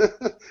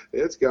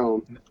 It's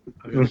gone.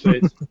 I was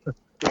gonna say,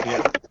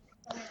 yeah.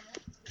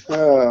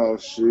 Oh,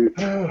 shoot.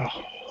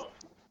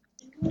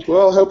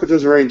 Well, I hope it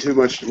doesn't rain too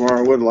much tomorrow.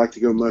 I would like to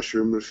go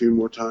mushroom a few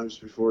more times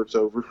before it's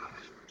over.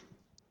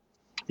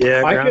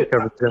 Yeah, ground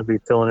cover's going to be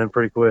filling in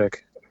pretty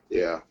quick.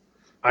 Yeah.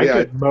 I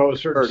could mow a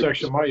certain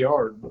section of my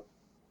yard.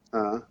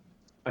 I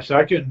said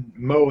I could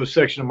mow a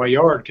section of my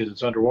yard because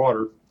it's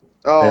underwater.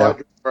 Oh, I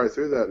drove right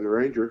through that in the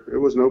Ranger. It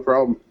was no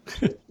problem.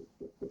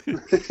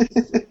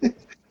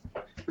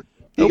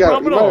 You might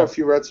have a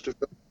few ruts to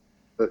fill,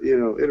 but,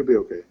 it'll be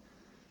okay.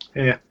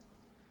 Yeah.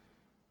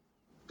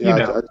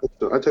 Yeah,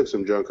 I took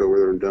some junk over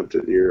there and dumped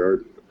it in your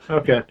yard.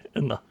 Okay.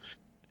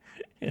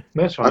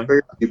 That's fine. I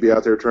figured you'd be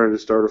out there trying to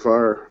start a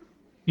fire.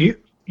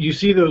 You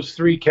see those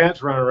 3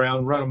 cats running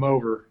around, run them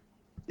over.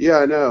 Yeah,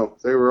 I know.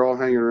 They were all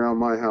hanging around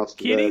my house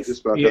today. Kitties?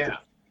 Just about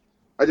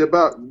I just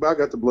about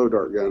got the blow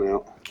dart gun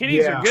out.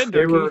 Kitties are good.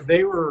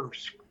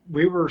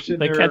 We were sitting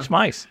there. They catch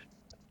mice.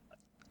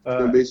 It's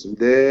going to be some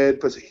dead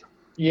pussy.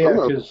 Yeah, I'm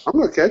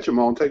going to catch them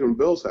all and take them to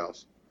Bill's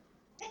house.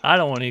 I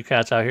don't want any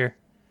cats out here.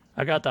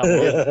 I got that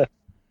one.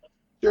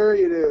 Sure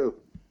you do.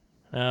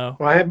 No.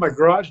 Well, I had my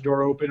garage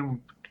door open, and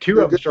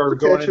 2 of them started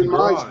going in the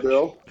garage. Mice,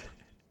 Bill.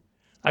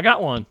 I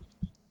got one.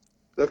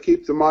 They'll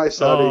keep the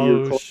mice out of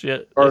your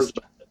shit.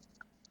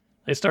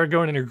 They started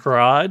going in your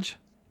garage?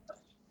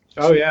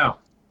 Oh, yeah.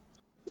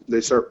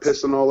 They start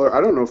pissing all over.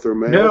 I don't know if they're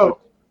males. No.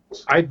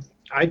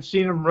 I'd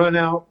seen them run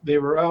out. They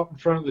were out in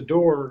front of the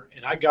door,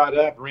 and I got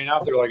up and ran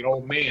out there like an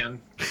old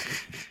man.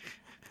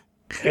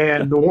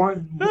 And the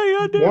one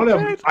of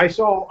them, I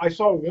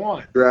saw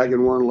one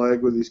dragging one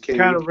leg with his cane.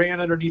 Kind of ran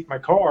underneath my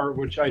car,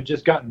 which I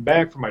just gotten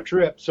back from my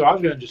trip. So I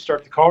was going to just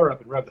start the car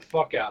up and rev the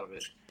fuck out of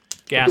it.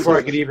 Before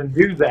I could even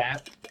do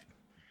that,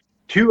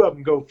 two of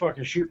them go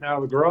fucking shooting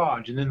out of the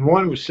garage, and then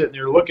one was sitting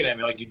there looking at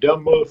me like, "You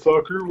dumb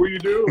motherfucker, what are you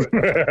doing?"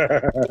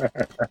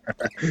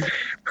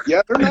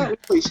 Yeah, they're not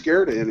really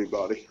scared of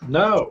anybody.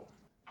 No.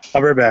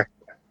 I'll be right back.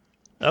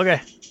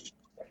 Okay.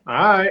 All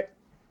right.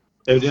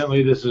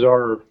 Evidently, this is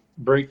our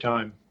break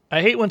time.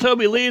 I hate when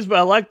Toby leaves, but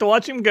I like to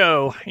watch him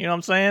go. You know what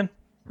I'm saying?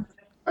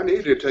 I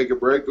need to take a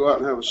break, go out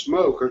and have a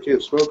smoke. I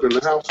can't smoke in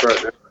the house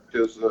right now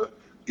because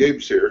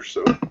Gabe's here.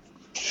 So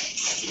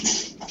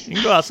you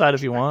can go outside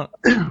if you want.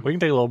 We can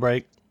take a little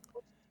break.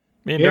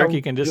 Me and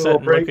Darky can just sit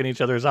and look in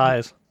each other's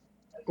eyes.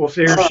 We'll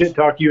sit here and shit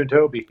talk you and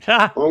Toby.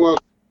 Well,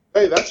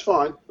 hey, that's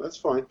fine. That's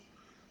fine.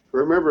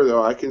 Remember,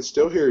 though, I can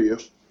still hear you.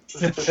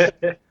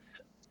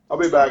 I'll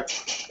be back.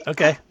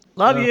 Okay.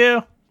 Love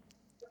you.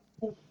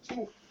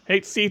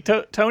 Hate to see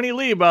Tony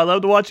leave, but I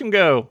love to watch him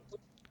go.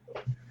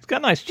 He's got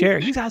a nice chair.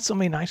 He's got so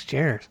many nice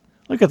chairs.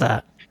 Look at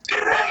that.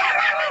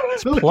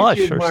 It's plush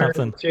or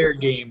something. Chair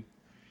game.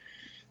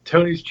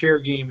 Tony's chair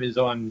game is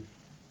on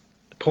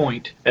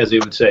point, as they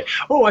would say.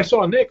 Oh, I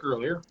saw Nick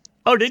earlier.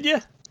 Oh, did you?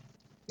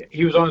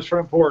 He was on his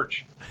front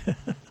porch,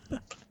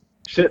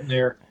 sitting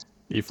there.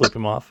 You flip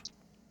him off?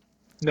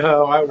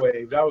 No, I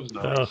waved. That was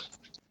nice. Oh.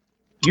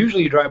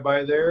 Usually you drive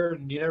by there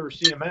and you never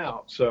see him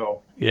out.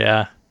 So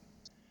yeah,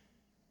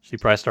 she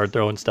probably started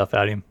throwing stuff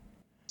at him.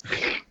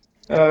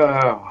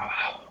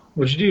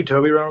 What'd you do,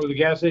 Toby? Run over to the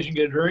gas station,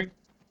 get a drink?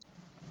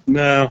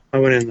 No, I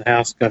went in the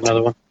house, got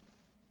another one.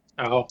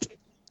 Oh,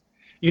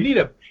 you need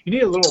a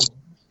little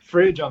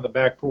fridge on the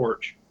back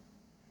porch.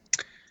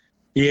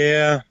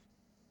 Yeah.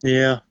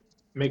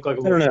 Make like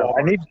a I don't little know. bar.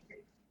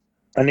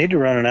 I need to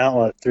run an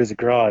outlet through the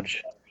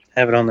garage.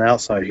 Have it on the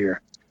outside here.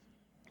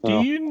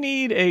 Do you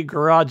need a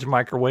garage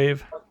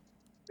microwave?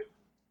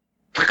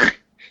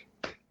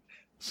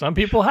 Some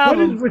people have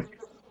them.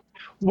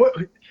 What?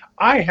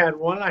 I had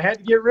one. I had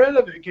to get rid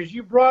of it because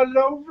you brought it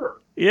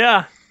over.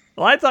 Yeah.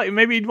 Well, I thought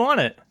maybe you'd want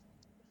it.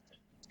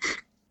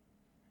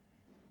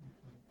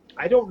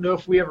 I don't know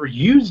if we ever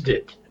used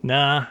it.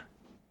 Nah.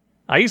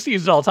 I used to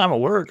use it all the time at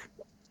work.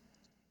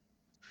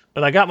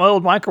 But I got my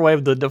old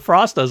microwave. The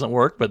defrost doesn't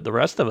work, but the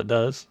rest of it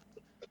does.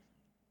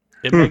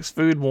 It makes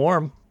food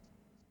warm.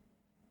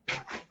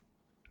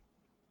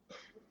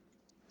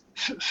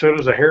 So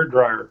does a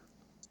hairdryer.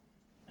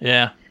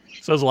 Yeah.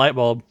 So does a light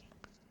bulb.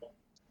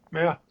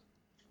 Yeah.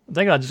 I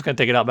think I'm just going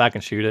to take it out back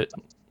and shoot it.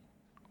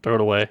 Throw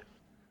it away.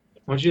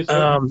 Why don't you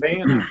throw the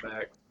fan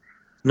back?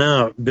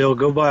 No, Bill,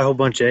 go buy a whole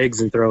bunch of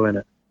eggs and throw in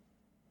it.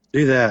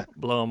 Do that.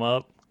 Blow them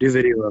up. Do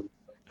video of them.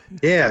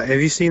 Yeah,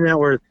 have you seen that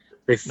where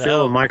they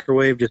fill a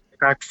microwave just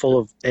packed full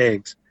of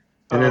eggs,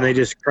 and then they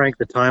just crank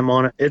the time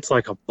on it? It's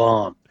like a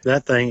bomb.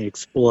 That thing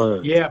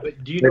explodes. Yeah,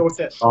 but do you know what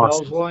that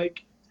smells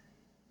like?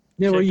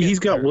 Yeah, well, he's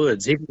got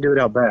woods. He can do it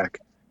out back.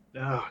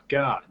 Oh,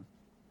 God.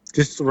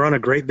 Just run a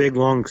great big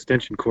long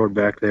extension cord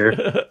back there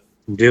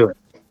and do it.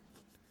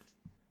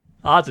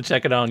 I'll have to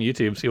check it out on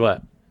YouTube,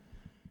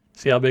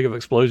 see how big of an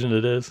explosion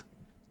it is.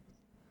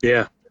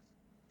 Yeah.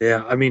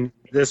 Yeah, I mean,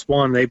 this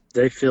one,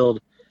 they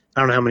filled,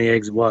 I don't know how many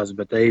eggs it was,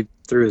 but they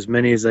threw as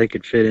many as they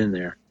could fit in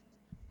there.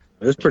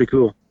 It was pretty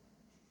cool.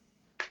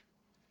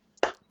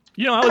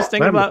 You know, I was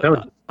thinking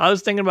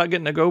about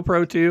getting a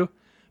GoPro too,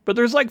 but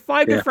there's like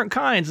 5 different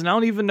kinds, and I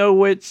don't even know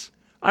which.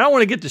 I don't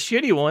want to get the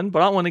shitty one,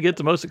 but I don't want to get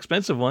the most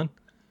expensive one.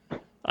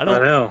 I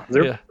know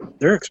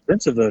they're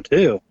expensive though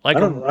too. Like I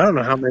don't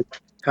know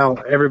how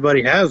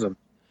everybody has them.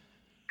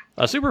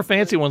 A super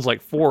fancy one's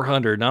like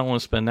 $400, and I don't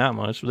want to spend that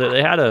much. But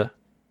they had a.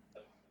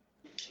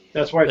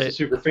 That's why it's a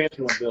super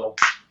fancy one, Bill.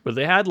 But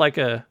they had like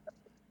a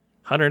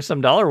 $100 and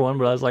some one,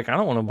 but I was like, I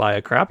don't want to buy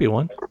a crappy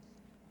one.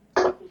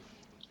 I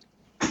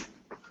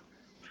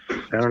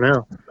don't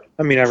know.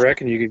 I mean, I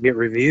reckon you could get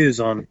reviews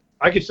on.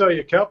 I could sell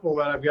you a couple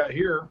that I've got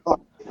here.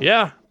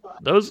 Yeah,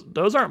 those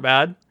aren't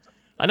bad.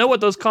 I know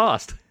what those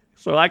cost,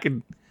 so I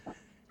could.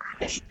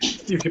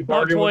 You could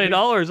knock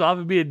 $20 off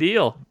and be a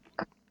deal.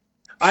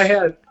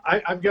 I've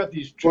got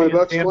these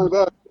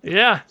 $20.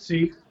 Yeah.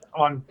 See,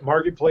 on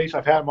Marketplace,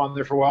 I've had them on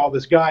there for a while.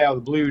 This guy out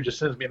of the blue just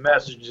sends me a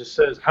message and just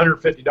says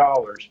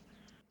 $150,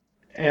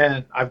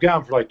 and I've got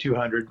them for like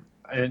 $200,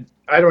 and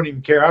I don't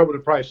even care. I would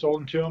have probably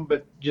sold them to him,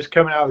 but just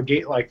coming out of the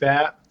gate like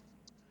that,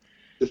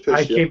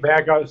 I came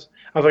back. I was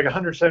like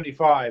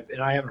 $175,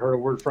 and I haven't heard a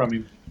word from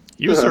him.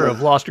 You sort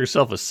of lost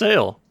yourself a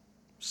sale,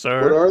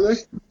 sir. What are they?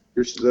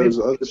 Those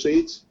other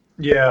seeds?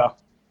 Yeah.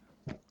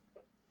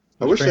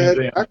 I wish they had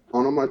back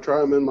on them. I'd try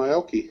them in my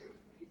Elky.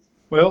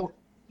 Well,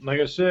 like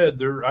I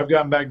said, I've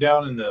got them back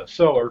down in the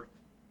cellar.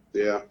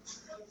 Yeah.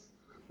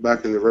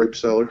 Back in the rape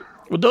cellar.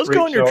 Would those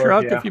go in your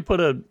truck if you put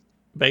a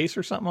base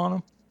or something on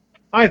them?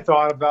 I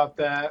thought about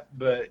that,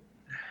 but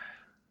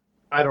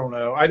I don't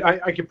know.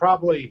 I could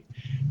probably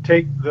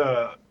take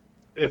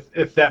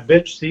if that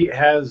bench seat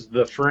has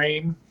the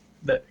frame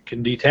that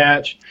can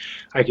detach,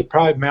 I could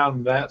probably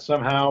mount that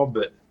somehow,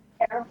 but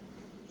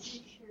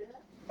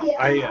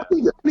I I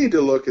need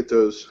to look at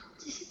those.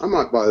 I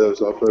might buy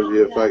those off of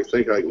you if I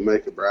think I can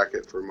make a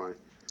bracket for my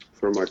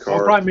car.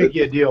 I'll probably make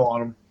you a deal on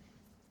them.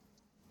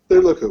 They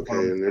look okay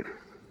in there.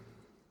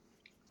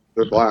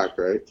 They're black,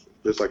 right?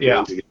 Just like Yeah. the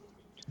ones you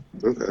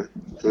get. Okay.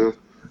 Well,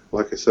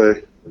 like I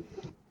say,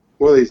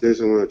 one of these days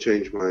I'm going to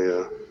change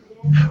my.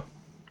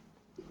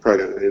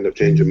 Probably going to end up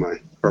changing my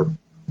carpet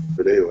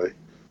anyway.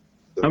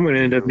 So, I'm going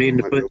to end up needing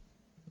to might put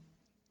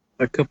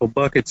a couple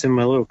buckets in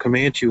my little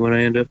Comanche when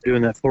I end up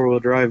doing that 4-wheel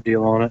drive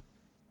deal on it.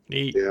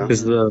 Neat. Yeah.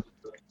 Because the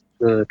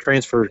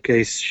transfer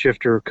case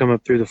shifter come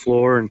up through the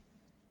floor, and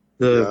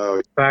the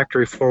No,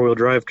 factory 4-wheel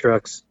drive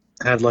trucks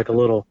had like a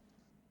little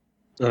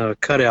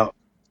cutout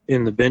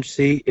in the bench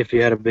seat if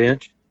you had a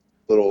bench.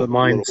 little. But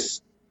mine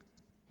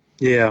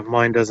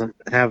doesn't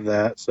have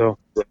that. So,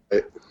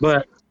 Right.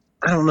 but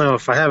I don't know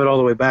if I have it all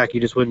the way back,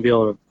 you just wouldn't be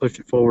able to push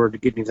it forward to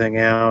get anything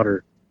out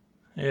or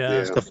Yeah.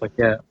 Yeah. stuff like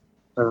that.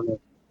 I don't know.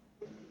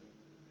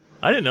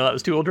 I didn't know that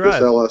was 2-wheel Just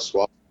drive. LS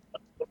swap.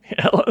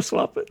 Yeah, let's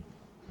swap it.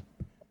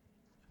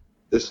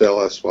 Just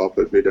LS swap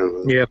it. Be done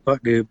with it. Yeah,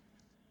 fuck Goob.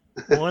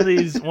 One of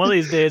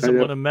these days, I I'm know.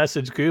 going to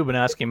message Goob and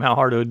ask him how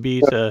hard it would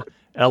be to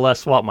LS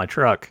swap my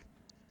truck.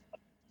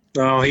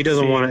 Oh, he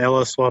doesn't See- want to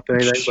LS swap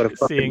anything but a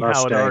fucking Seeing how it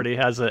Mustang. already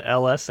has a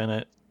LS in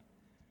it.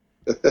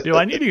 Do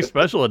I need any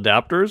special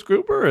adapters,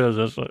 Cooper? Or is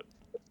this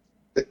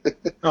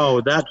Oh,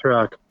 that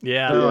truck.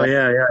 yeah. Oh,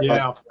 yeah.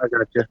 Yeah. I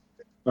got you.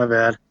 My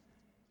bad.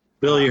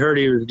 Bill, you heard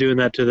he was doing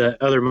that to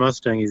that other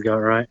Mustang he's got,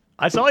 right?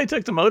 I saw he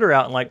took the motor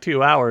out in like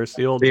 2 hours,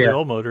 the old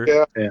motor.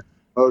 Yeah.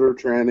 Motor,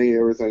 tranny,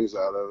 everything's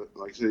out of it.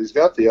 Like I said, he's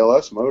got the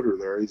LS motor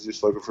there. He's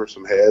just looking for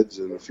some heads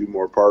and a few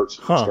more parts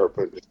and Huh. start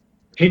putting it.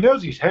 He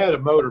knows he's had a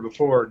motor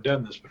before,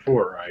 done this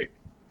before, right?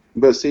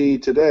 But see,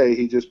 today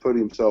he just put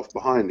himself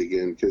behind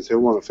again because he'll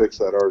want to fix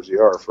that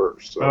RZR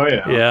first. So. Oh,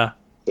 yeah. Yeah.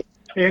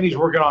 And he's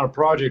working on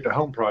a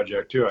home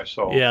project, too, I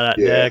saw. Yeah, that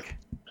Yeah. deck.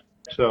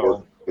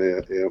 So,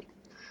 Yeah.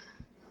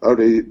 Oh,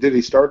 did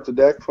he start the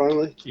deck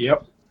finally?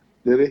 yep.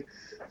 Did he?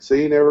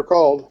 See, he never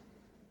called.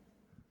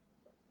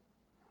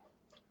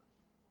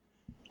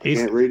 He's,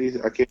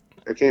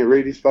 I can't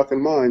read his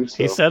fucking mind.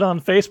 So. he said on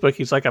Facebook,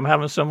 he's like, I'm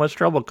having so much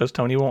trouble because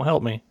Tony won't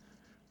help me.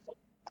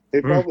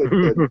 He probably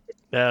did.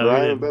 Yeah, But I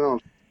he haven't been didn't, on.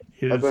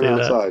 he I've didn't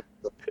been say that. outside.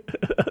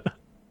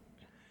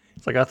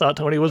 It's like I thought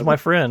Tony was my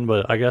friend,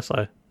 but I guess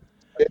I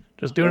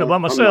just doing it by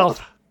I'm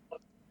myself.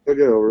 I'll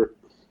get over it.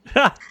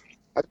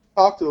 I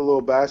talked to the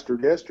little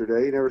bastard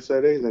yesterday. He never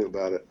said anything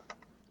about it.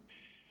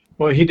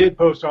 Well, he did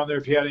post on there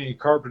if he had any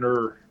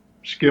carpenter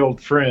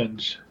skilled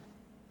friends,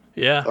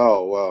 Yeah.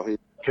 Oh well, he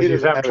because he's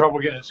doesn't having have- trouble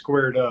getting it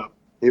squared up.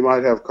 He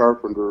might have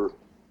carpenter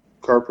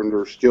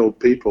skilled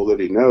people that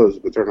he knows,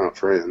 but they're not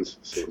friends.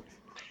 So.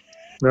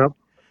 Nope.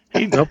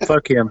 He Nope,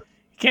 fuck him.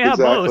 can't have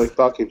Exactly. both.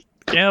 Fuck him.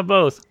 Can't have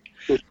both.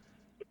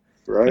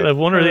 Right. Gotta have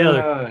one or the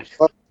other.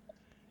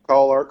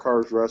 Call our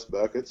cars rust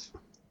buckets.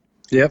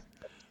 Yep.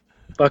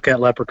 Fuck that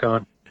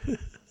leprechaun.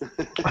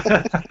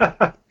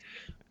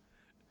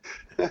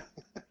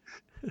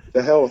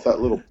 The hell with that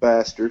little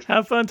bastard.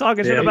 Have fun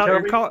talking shit Yeah. about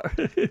your Toby? car.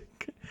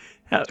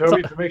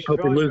 Toby, if it makes you Hope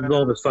he feel loses better,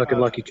 all of his fucking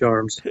Lucky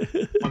Charms.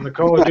 on the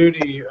Call of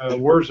Duty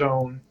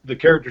Warzone, the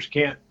characters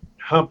can't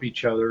hump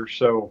each other,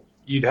 so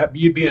you'd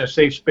be in a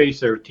safe space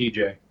there with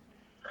TJ.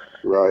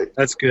 Right.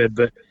 That's good,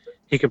 but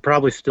he could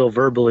probably still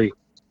verbally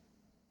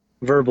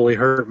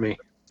hurt me.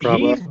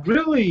 Probably. He's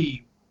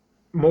really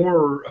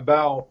more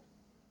about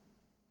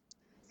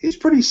He's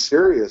pretty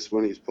serious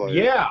when he's playing.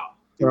 yeah.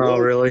 He Oh,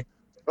 really?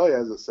 really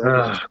has a sense.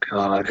 Oh,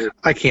 God.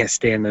 I can't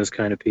stand those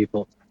kind of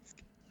people.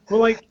 Well,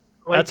 like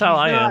That's how he's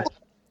I am. not-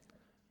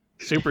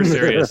 Super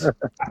serious.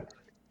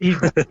 He's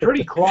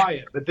pretty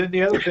quiet, but then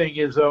the other thing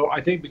is though,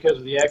 I think because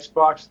of the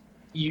Xbox,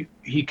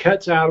 he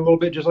cuts out a little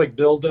bit, just like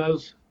Bill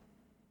does.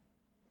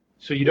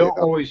 So you don't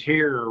Yeah. always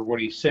hear what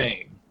he's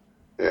saying.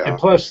 Yeah. And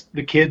plus,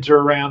 the kids are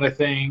around, I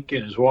think,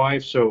 and his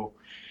wife, so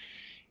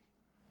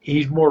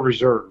he's more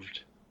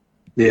reserved.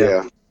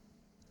 Yeah.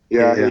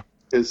 Yeah.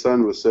 His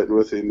son was sitting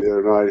with him the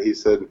other night. He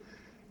said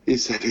he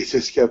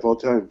just kept on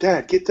telling him,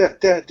 Dad, get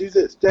that. Dad, do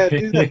this. Dad,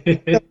 do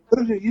that.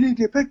 You need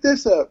to pick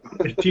this up.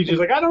 TJ's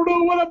like, I don't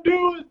know what I'm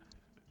doing.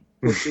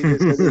 He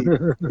just said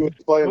he was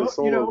playing Well, a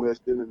solo you know-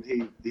 mission,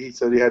 and he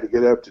said he had to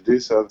get up to do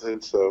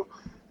something. So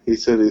he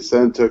said his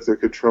son took the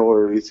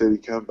controller, and he said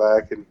he'd come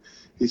back, and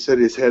he said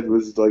his head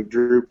was like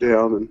drooped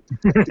down,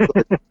 and he's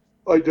like,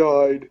 I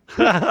died.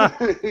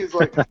 he's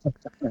like,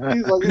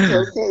 it's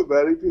okay,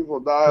 buddy. People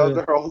die out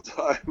there all the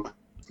time.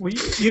 Well,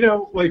 you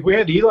know, like we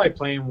had Eli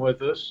playing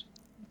with us,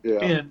 Yeah.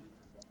 and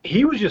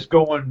he was just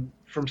going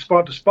from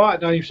spot to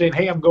spot, not even saying,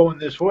 hey, I'm going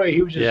this way.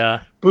 He was just,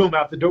 Yeah. boom,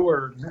 out the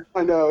door.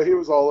 I know. He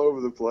was all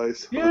over the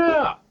place.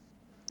 Yeah.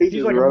 He's He's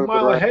just like a running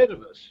mile around. ahead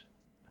of us.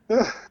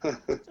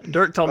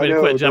 Dirk told me I to know,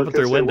 quit jumping Dirk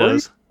through said, "What?"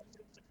 windows.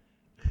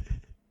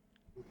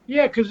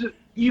 Yeah, because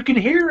you can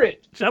hear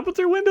it. Jumping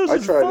through windows I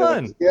is tried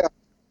fun. to. Yeah.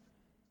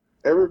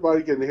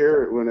 Everybody can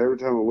hear it every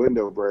time a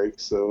window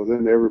breaks. So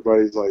then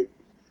everybody's like,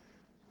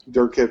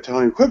 Dirk kept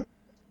telling him, quit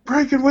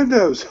breaking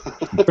windows.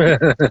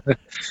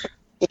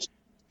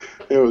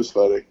 It was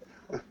funny.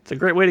 It's a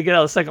great way to get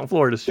out of the second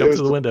floor. Just jump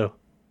through the window.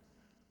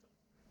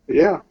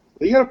 Yeah.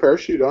 You got a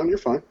parachute on, you're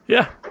fine.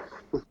 Yeah.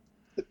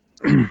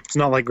 It's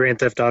not like Grand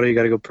Theft Auto. You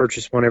got to go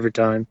purchase one every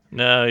time.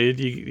 No,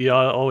 you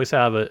always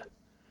have it.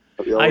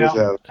 You always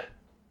have.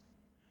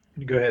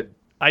 Go ahead.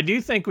 I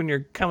do think when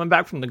you're coming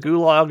back from the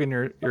gulag and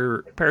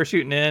you're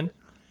parachuting in,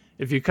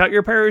 if you cut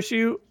your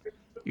parachute,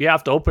 you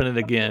have to open it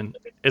again.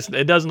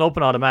 It doesn't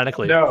open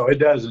automatically. No, it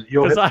doesn't.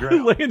 You'll hit the I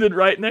ground. landed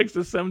right next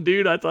to some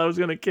dude I thought I was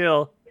going to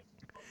kill.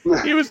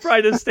 He was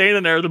probably just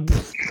standing there.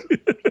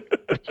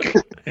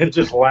 And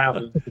just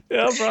laughing.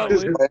 Yeah, probably.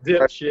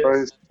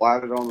 Dipshit.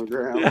 Splatted on the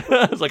ground.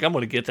 I was like, I'm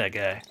going to get that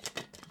guy.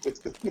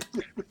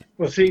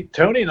 Well, see,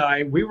 Tony and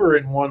I, we were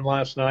in one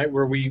last night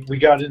where we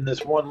got in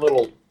this one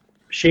little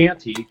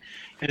shanty,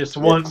 and it's the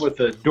one with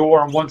the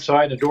door on one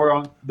side,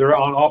 they're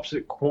on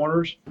opposite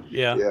corners.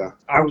 Yeah. Yeah.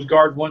 I was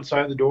guarding one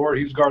side of the door,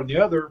 he was guarding the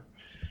other,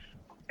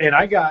 and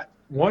I got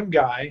one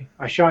guy,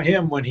 I shot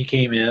him when he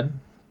came in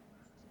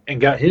and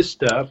got his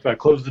stuff. I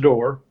closed the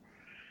door,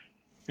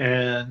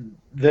 and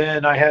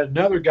then I had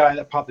another guy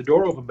that popped the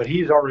door open, but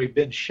he's already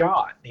been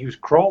shot. He was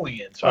crawling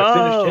in, so I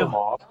finished him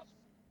off.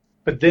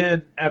 But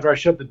then after I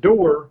shut the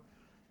door,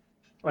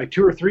 like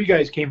 2 or 3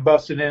 guys came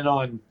busting in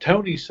on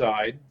Tony's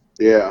side.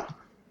 Yeah.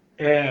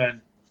 And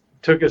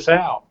took us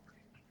out.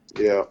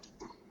 Yeah.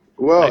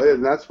 Well,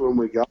 and that's when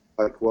we got,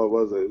 like, what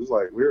was it? It was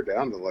like, we were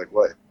down to, like,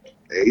 what,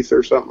 8th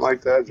or something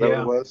like that? Is that what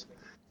it was?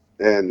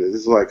 And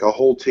it's like a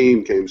whole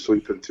team came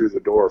sweeping through the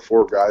door,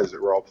 4 guys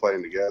that were all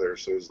playing together.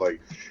 So it's like,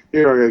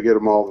 you're not going to get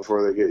them all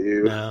before they get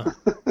you. No.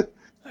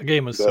 That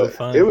game was so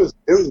fun. It was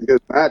a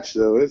good match,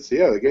 though.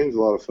 The game's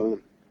a lot of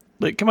fun.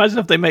 Like, can you imagine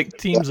if they make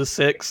teams of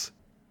 6?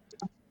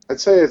 I'd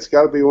say it's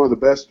got to be one of the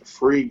best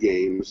free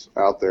games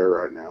out there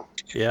right now.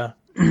 Yeah.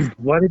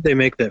 Why did they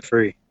make that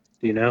free?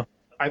 Do you know?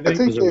 I think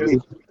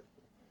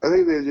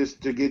they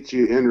just to get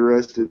you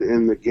interested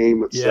in the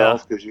game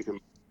itself, because you can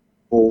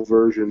full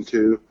version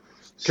too.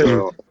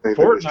 So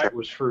Fortnite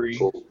was free.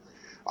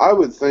 I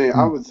would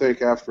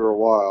think after a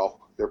while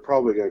they're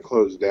probably going to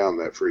close down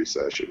that free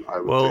session. I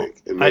would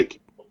think and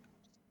make.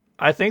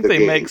 I think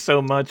they make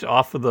so much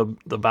off of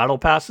the battle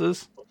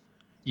passes.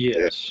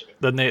 Yes.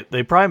 Then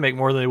they probably make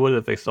more than they would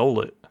if they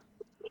sold it.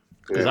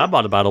 Because I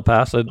bought a battle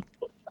pass. I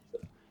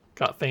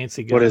got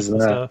fancy guns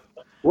and stuff.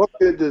 What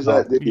good does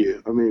that do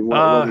you? I mean,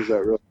 what does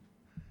that really?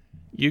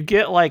 You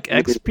get like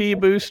XP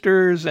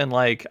boosters and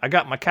like I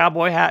got my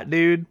cowboy hat,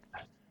 dude.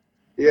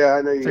 Yeah,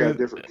 I know you got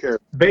different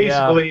characters.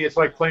 Basically, it's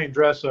like playing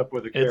dress up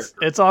with a character.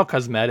 It's all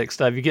cosmetic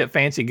stuff. You get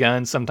fancy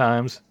guns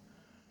sometimes.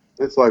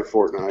 It's like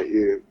Fortnite.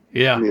 You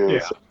get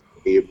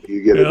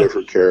a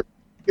different character.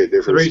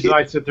 The reason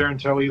I sit there and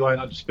tell Eli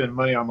not to spend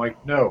money, I'm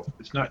like, no,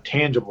 it's not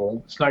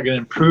tangible. It's not going to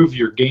improve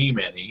your game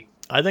any.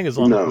 I think as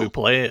long as we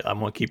play it, I'm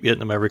going to keep getting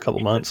them every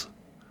couple months.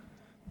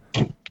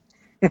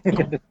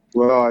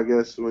 Well, I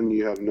guess when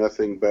you have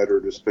nothing better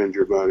to spend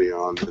your money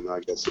on, then I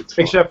guess it's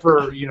fine. Except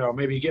for,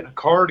 maybe getting a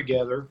car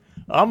together.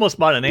 I almost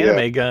bought an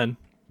anime gun.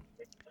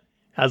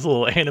 Has a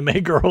little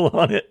anime girl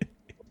on it.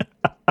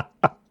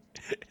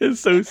 It's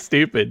so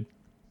stupid.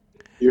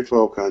 You're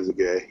 12 kinds of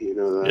gay, you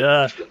know that?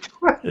 Yeah.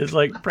 It's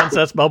like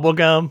Princess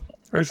Bubblegum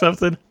or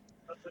something.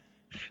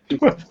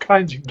 12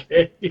 kinds of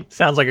gay.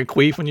 Sounds like a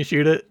queef when you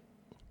shoot it.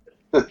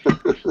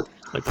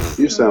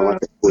 You sound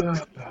like a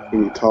queef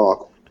when you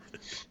talk.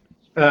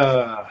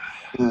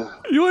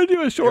 You want to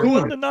do a short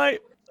one tonight?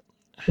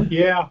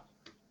 Yeah.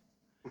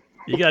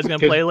 You guys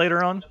going to play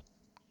later on?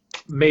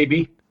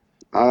 Maybe.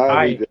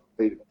 I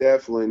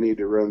definitely need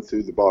to run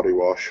through the body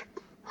wash.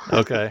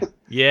 Okay.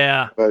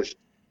 Yeah.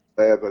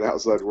 I have been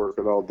outside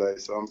working all day,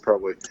 so I'm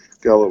probably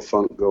got a little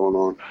funk going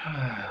on.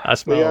 I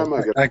smell.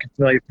 I can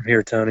tell you from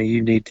here, Tony.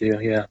 You need to,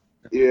 yeah.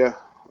 Yeah,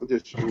 I'll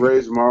just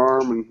raise my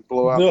arm and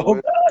blow out the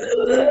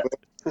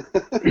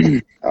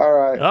wind. All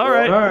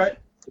right.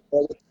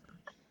 Well,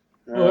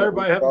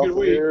 everybody have a good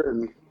week.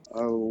 And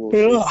I will see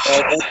you all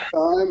next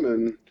time,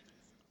 and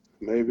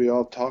maybe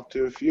I'll talk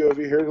to a few of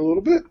you here in a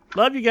little bit.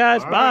 Love you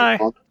guys. Bye.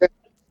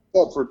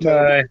 Up for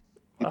Toby.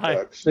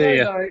 Bye. See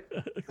ya.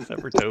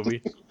 Except for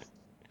Toby.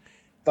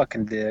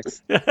 Fucking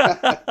dicks.